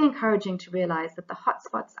really encouraging to realize that the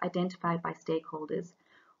hotspots identified by stakeholders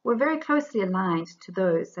were very closely aligned to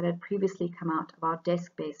those that had previously come out of our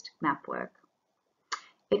desk-based map work.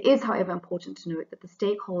 It is, however, important to note that the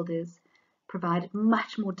stakeholders provided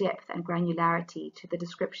much more depth and granularity to the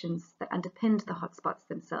descriptions that underpinned the hotspots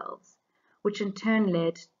themselves, which in turn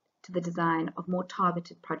led to the design of more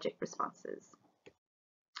targeted project responses.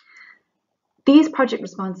 These project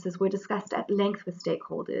responses were discussed at length with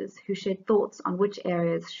stakeholders who shared thoughts on which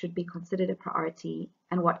areas should be considered a priority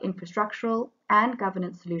and what infrastructural and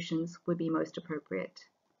governance solutions would be most appropriate.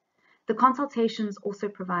 The consultations also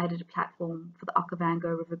provided a platform for the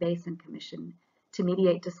Okavango River Basin Commission to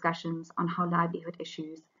mediate discussions on how livelihood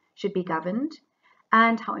issues should be governed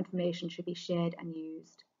and how information should be shared and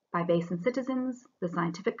used by basin citizens, the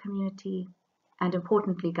scientific community, and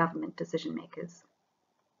importantly, government decision makers.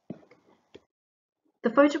 The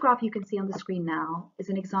photograph you can see on the screen now is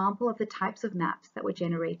an example of the types of maps that were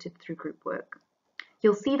generated through group work.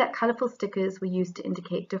 You'll see that colorful stickers were used to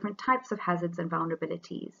indicate different types of hazards and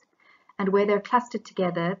vulnerabilities, and where they're clustered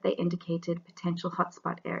together, they indicated potential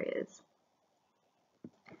hotspot areas.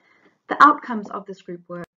 The outcomes of this group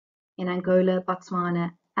work in Angola,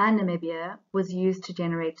 Botswana, and Namibia was used to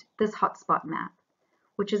generate this hotspot map,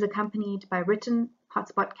 which is accompanied by written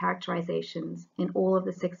hotspot characterizations in all of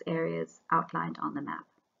the 6 areas outlined on the map.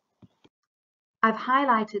 I've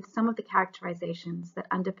highlighted some of the characterizations that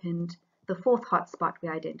underpinned the 4th hotspot we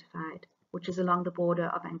identified, which is along the border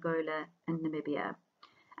of Angola and Namibia.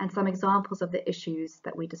 And some examples of the issues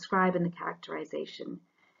that we describe in the characterization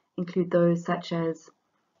include those such as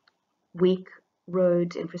weak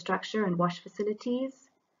road infrastructure and wash facilities,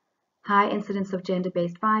 high incidence of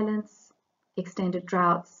gender-based violence, extended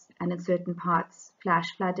droughts, and in certain parts,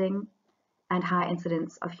 flash flooding, and high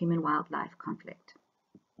incidence of human-wildlife conflict.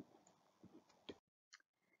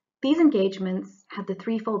 These engagements had the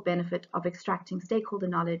threefold benefit of extracting stakeholder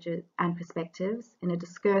knowledge and perspectives in a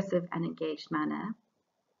discursive and engaged manner,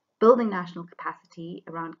 building national capacity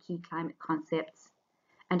around key climate concepts,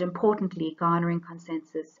 and importantly, garnering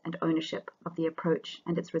consensus and ownership of the approach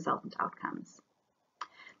and its resultant outcomes.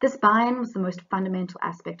 This buy-in was the most fundamental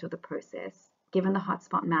aspect of the process, given the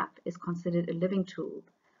hotspot map is considered a living tool,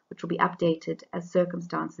 which will be updated as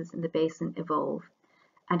circumstances in the basin evolve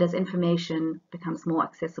and as information becomes more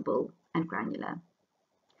accessible and granular.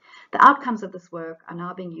 The outcomes of this work are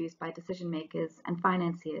now being used by decision makers and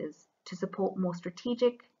financiers to support more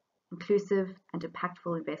strategic, inclusive, and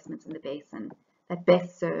impactful investments in the basin that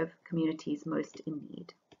best serve communities most in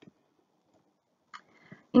need.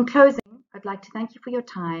 In closing, I'd like to thank you for your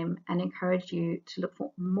time and encourage you to look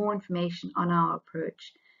for more information on our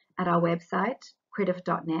approach at our website,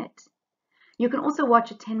 critif.net. You can also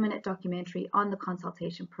watch a 10-minute documentary on the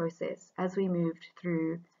consultation process as we moved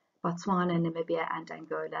through Botswana, Namibia, and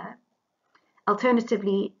Angola.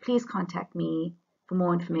 Alternatively, please contact me for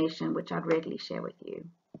more information, which I'd readily share with you.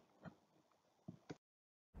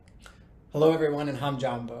 Hello everyone, and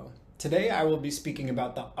Hamjambo. Today I will be speaking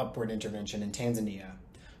about the Upward intervention in Tanzania.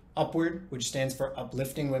 Upward, which stands for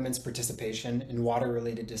Uplifting Women's Participation in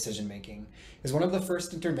Water-Related Decision-Making, is one of the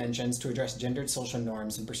first interventions to address gendered social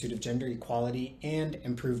norms in pursuit of gender equality and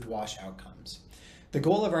improved WASH outcomes. The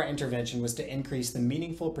goal of our intervention was to increase the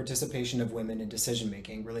meaningful participation of women in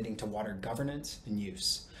decision-making relating to water governance and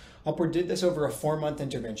use. Upward did this over a 4-month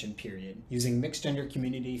intervention period, using mixed-gender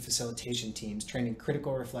community facilitation teams trained in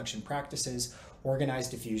critical reflection practices,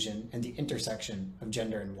 organized diffusion, and the intersection of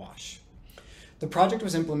gender and WASH. The project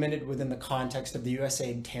was implemented within the context of the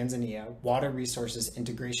USAID Tanzania Water Resources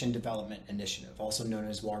Integration Development Initiative, also known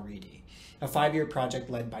as WARIDI, a 5-year project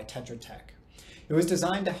led by Tetra Tech. It was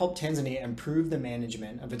designed to help Tanzania improve the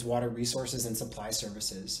management of its water resources and supply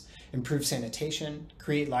services, improve sanitation,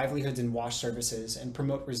 create livelihoods in WASH services, and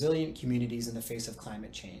promote resilient communities in the face of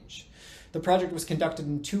climate change. The project was conducted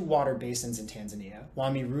in 2 water basins in Tanzania,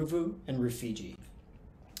 Wami Ruvu and Rufiji.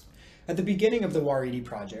 At the beginning of the WARIDI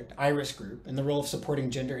project, IRIS Group, in the role of supporting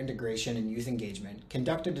gender integration and youth engagement,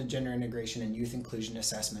 conducted a gender integration and youth inclusion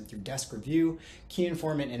assessment through desk review, key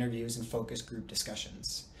informant interviews, and focus group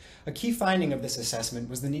discussions. A key finding of this assessment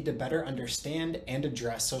was the need to better understand and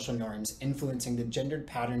address social norms influencing the gendered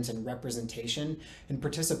patterns and representation and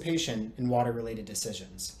participation in water-related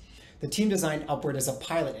decisions. The team designed Upward as a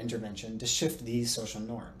pilot intervention to shift these social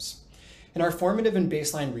norms. In our formative and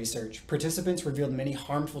baseline research, participants revealed many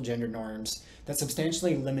harmful gender norms that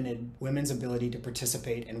substantially limited women's ability to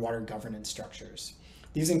participate in water governance structures.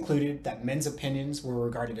 These included that men's opinions were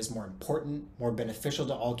regarded as more important, more beneficial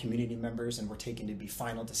to all community members, and were taken to be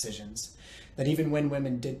final decisions. That even when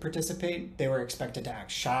women did participate, they were expected to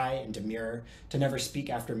act shy and demure, to never speak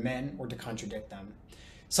after men or to contradict them.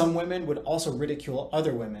 Some women would also ridicule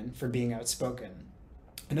other women for being outspoken.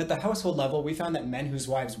 And at the household level, we found that men whose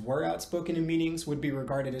wives were outspoken in meetings would be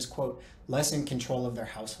regarded as, quote, less in control of their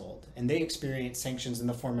household, and they experienced sanctions in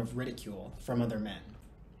the form of ridicule from other men.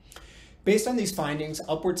 Based on these findings,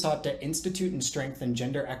 Upward sought to institute and strengthen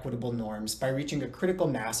gender equitable norms by reaching a critical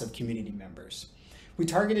mass of community members. We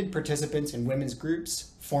targeted participants in women's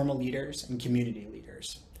groups, formal leaders, and community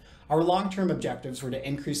leaders. Our long-term objectives were to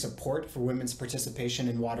increase support for women's participation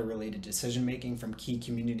in water-related decision-making from key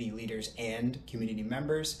community leaders and community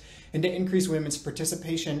members, and to increase women's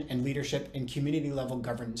participation and leadership in community-level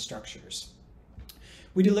governance structures.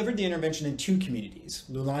 We delivered the intervention in 2 communities,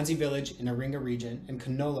 Lulanzi Village in Iringa region and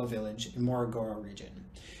Konolo Village in Morogoro region.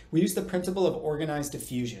 We used the principle of organized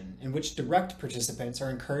diffusion, in which direct participants are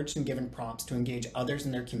encouraged and given prompts to engage others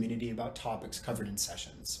in their community about topics covered in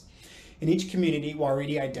sessions. In each community, we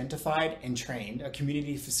already identified and trained a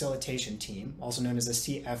community facilitation team, also known as a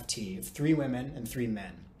CFT, of 3 women and 3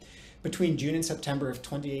 men. Between June and September of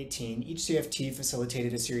 2018, each CFT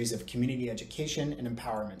facilitated a series of community education and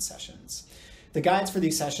empowerment sessions. The guides for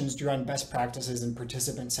these sessions drew on best practices in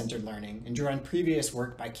participant-centered learning and drew on previous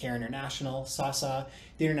work by CARE International, SASA,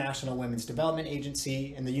 the International Women's Development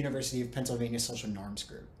Agency, and the University of Pennsylvania Social Norms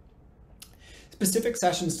Group. Specific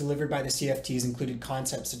sessions delivered by the CFTs included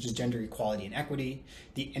concepts such as gender equality and equity,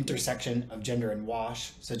 the intersection of gender and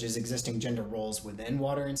WASH, such as existing gender roles within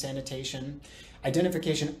water and sanitation,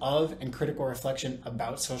 identification of and critical reflection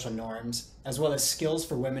about social norms, as well as skills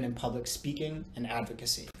for women in public speaking and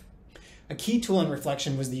advocacy. A key tool in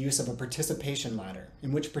reflection was the use of a participation ladder,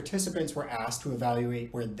 in which participants were asked to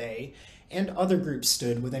evaluate where they and other groups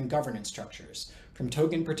stood within governance structures, from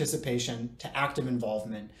token participation to active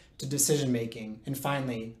involvement to decision-making, and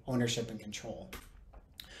finally, ownership and control.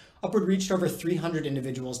 Upward reached over 300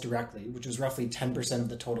 individuals directly, which was roughly 10% of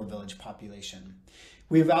the total village population.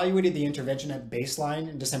 We evaluated the intervention at baseline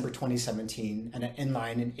in December 2017 and at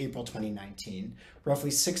inline in April 2019,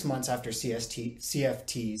 roughly 6 months after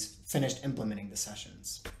CFTs finished implementing the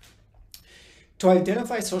sessions. To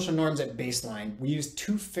identify social norms at baseline, we used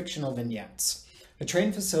 2 fictional vignettes. A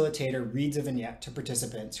trained facilitator reads a vignette to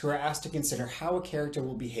participants who are asked to consider how a character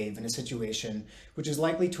will behave in a situation which is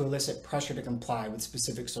likely to elicit pressure to comply with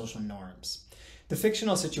specific social norms. The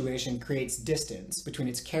fictional situation creates distance between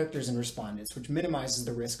its characters and respondents, which minimizes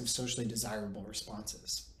the risk of socially desirable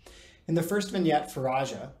responses. In the first vignette,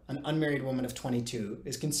 Faraja, an unmarried woman of 22,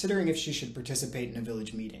 is considering if she should participate in a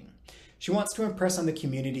village meeting. She wants to impress on the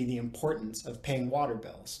community the importance of paying water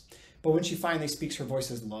bills, but when she finally speaks, her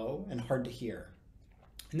voice is low and hard to hear.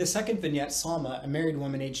 In the second vignette, Salma, a married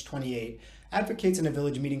woman aged 28, advocates in a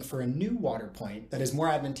village meeting for a new water point that is more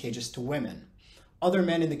advantageous to women. Other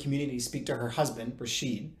men in the community speak to her husband,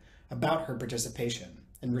 Rashid, about her participation,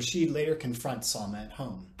 and Rashid later confronts Salma at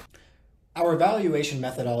home. Our evaluation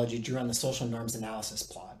methodology drew on the social norms analysis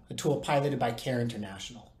plot, a tool piloted by CARE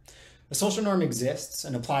International. A social norm exists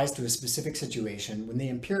and applies to a specific situation when the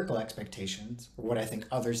empirical expectations, or what I think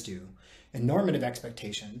others do, and normative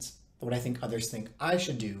expectations, what I think others think I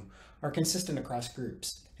should do, are consistent across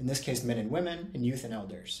groups, in this case men and women, and youth and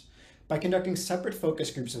elders. By conducting separate focus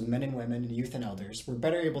groups of men and women and youth and elders, we're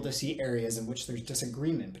better able to see areas in which there's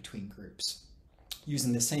disagreement between groups.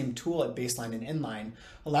 Using the same tool at baseline and inline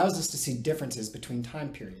allows us to see differences between time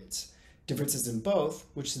periods, differences in both,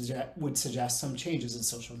 which would suggest some changes in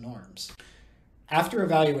social norms. After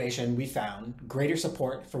evaluation, we found greater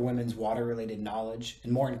support for women's water-related knowledge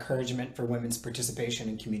and more encouragement for women's participation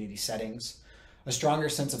in community settings, a stronger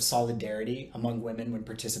sense of solidarity among women when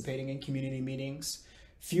participating in community meetings,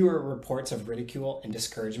 fewer reports of ridicule and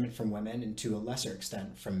discouragement from women and to a lesser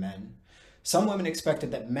extent from men. Some women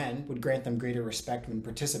expected that men would grant them greater respect when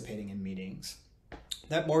participating in meetings,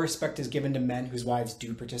 that more respect is given to men whose wives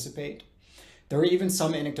do participate. There were even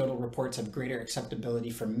some anecdotal reports of greater acceptability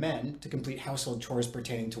for men to complete household chores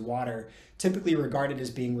pertaining to water, typically regarded as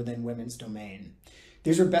being within women's domain.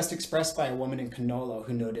 These were best expressed by a woman in Konolo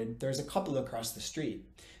who noted, "There's a couple across the street.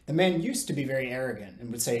 The man used to be very arrogant and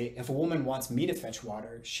would say, if a woman wants me to fetch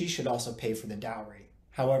water, she should also pay for the dowry.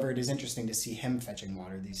 However, it is interesting to see him fetching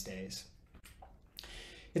water these days."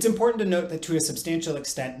 It's important to note that to a substantial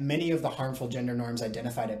extent, many of the harmful gender norms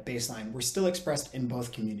identified at baseline were still expressed in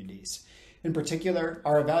both communities. In particular,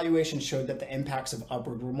 our evaluation showed that the impacts of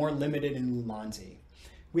Upward were more limited in Lulanzi.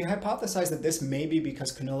 We hypothesize that this may be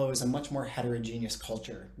because Kunolo is a much more heterogeneous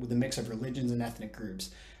culture with a mix of religions and ethnic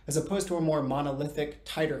groups, as opposed to a more monolithic,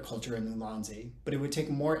 tighter culture in Ulanzi, but it would take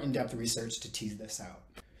more in-depth research to tease this out.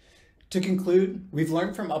 To conclude, we've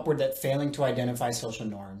learned from Upward that failing to identify social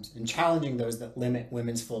norms and challenging those that limit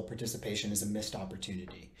women's full participation is a missed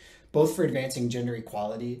opportunity, both for advancing gender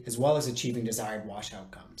equality as well as achieving desired WASH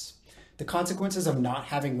outcomes. The consequences of not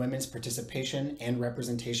having women's participation and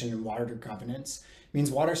representation in water governance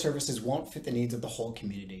means water services won't fit the needs of the whole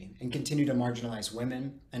community and continue to marginalize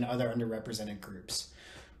women and other underrepresented groups.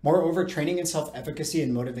 Moreover, training in self-efficacy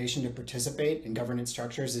and motivation to participate in governance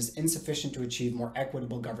structures is insufficient to achieve more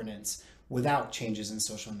equitable governance without changes in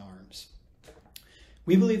social norms.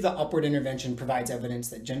 We believe the Upward intervention provides evidence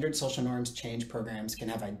that gendered social norms change programs can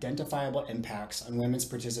have identifiable impacts on women's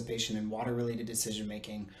participation in water-related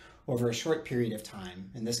decision-making over a short period of time,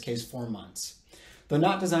 in this case 4 months. Though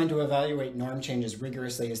not designed to evaluate norm changes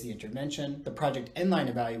rigorously as the intervention, the Project Inline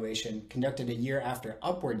evaluation, conducted a year after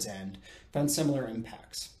Upward's end, found similar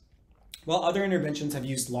impacts. While other interventions have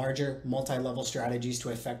used larger, multi-level strategies to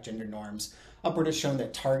affect gender norms, Upward has shown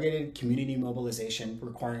that targeted community mobilization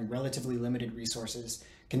requiring relatively limited resources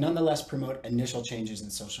can nonetheless promote initial changes in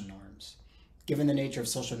social norms. Given the nature of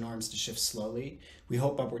social norms to shift slowly, we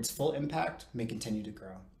hope Upward's full impact may continue to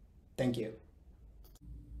grow. Thank you.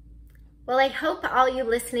 Well, I hope all you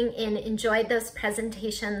listening in enjoyed those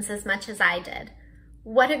presentations as much as I did.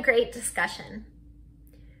 What a great discussion.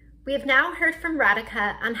 We have now heard from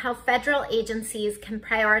Radhika on how federal agencies can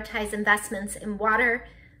prioritize investments in water,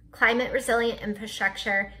 climate resilient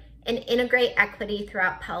infrastructure, and integrate equity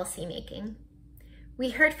throughout policymaking.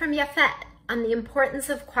 We heard from Yafet on the importance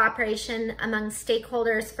of cooperation among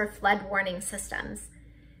stakeholders for flood warning systems.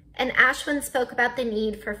 And Ashwin spoke about the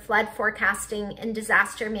need for flood forecasting and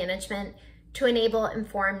disaster management to enable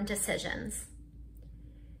informed decisions.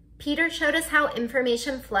 Peter showed us how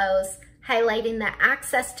information flows, highlighting that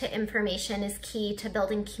access to information is key to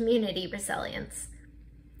building community resilience.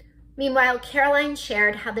 Meanwhile, Caroline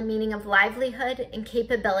shared how the meaning of livelihood and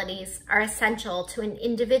capabilities are essential to an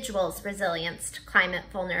individual's resilience to climate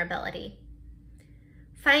vulnerability.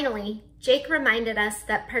 Finally, Jake reminded us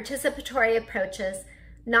that participatory approaches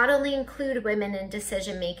not only include women in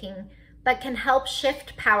decision-making, but can help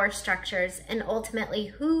shift power structures and ultimately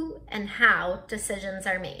who and how decisions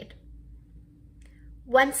are made.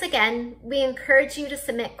 Once again, we encourage you to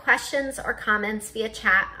submit questions or comments via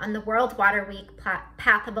chat on the World Water Week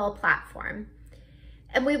Pathable platform.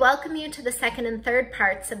 And we welcome you to the second and third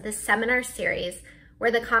parts of this seminar series,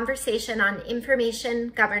 where the conversation on information,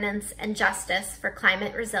 governance, and justice for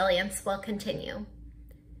climate resilience will continue.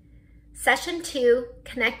 Session 2,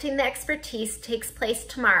 Connecting the Expertise, takes place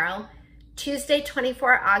tomorrow, Tuesday,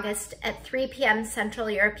 24 August at 3 p.m. Central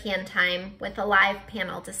European Time with a live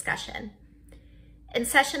panel discussion. In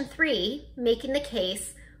Session 3, Making the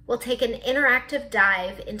Case, we'll take an interactive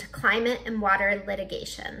dive into climate and water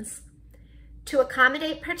litigations. To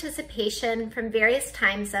accommodate participation from various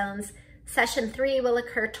time zones, Session 3 will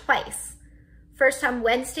occur twice. First on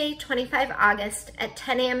Wednesday, 25 August at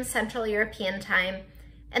 10 a.m. Central European Time,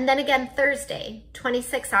 and then again Thursday,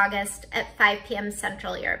 26 August at 5 p.m.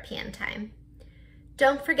 Central European Time.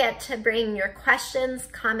 Don't forget to bring your questions,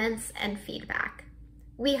 comments, and feedback.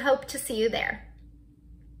 We hope to see you there.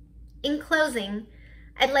 In closing,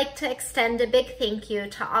 I'd like to extend a big thank you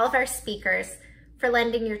to all of our speakers for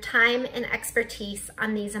lending your time and expertise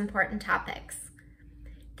on these important topics.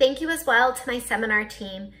 Thank you as well to my seminar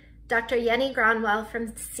team, Dr. Yenny Gronwell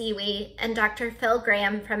from SIWI and Dr. Phil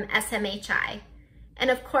Graham from SMHI, and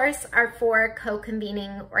of course our 4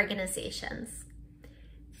 co-convening organizations.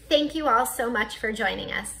 Thank you all so much for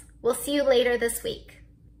joining us. We'll see you later this week.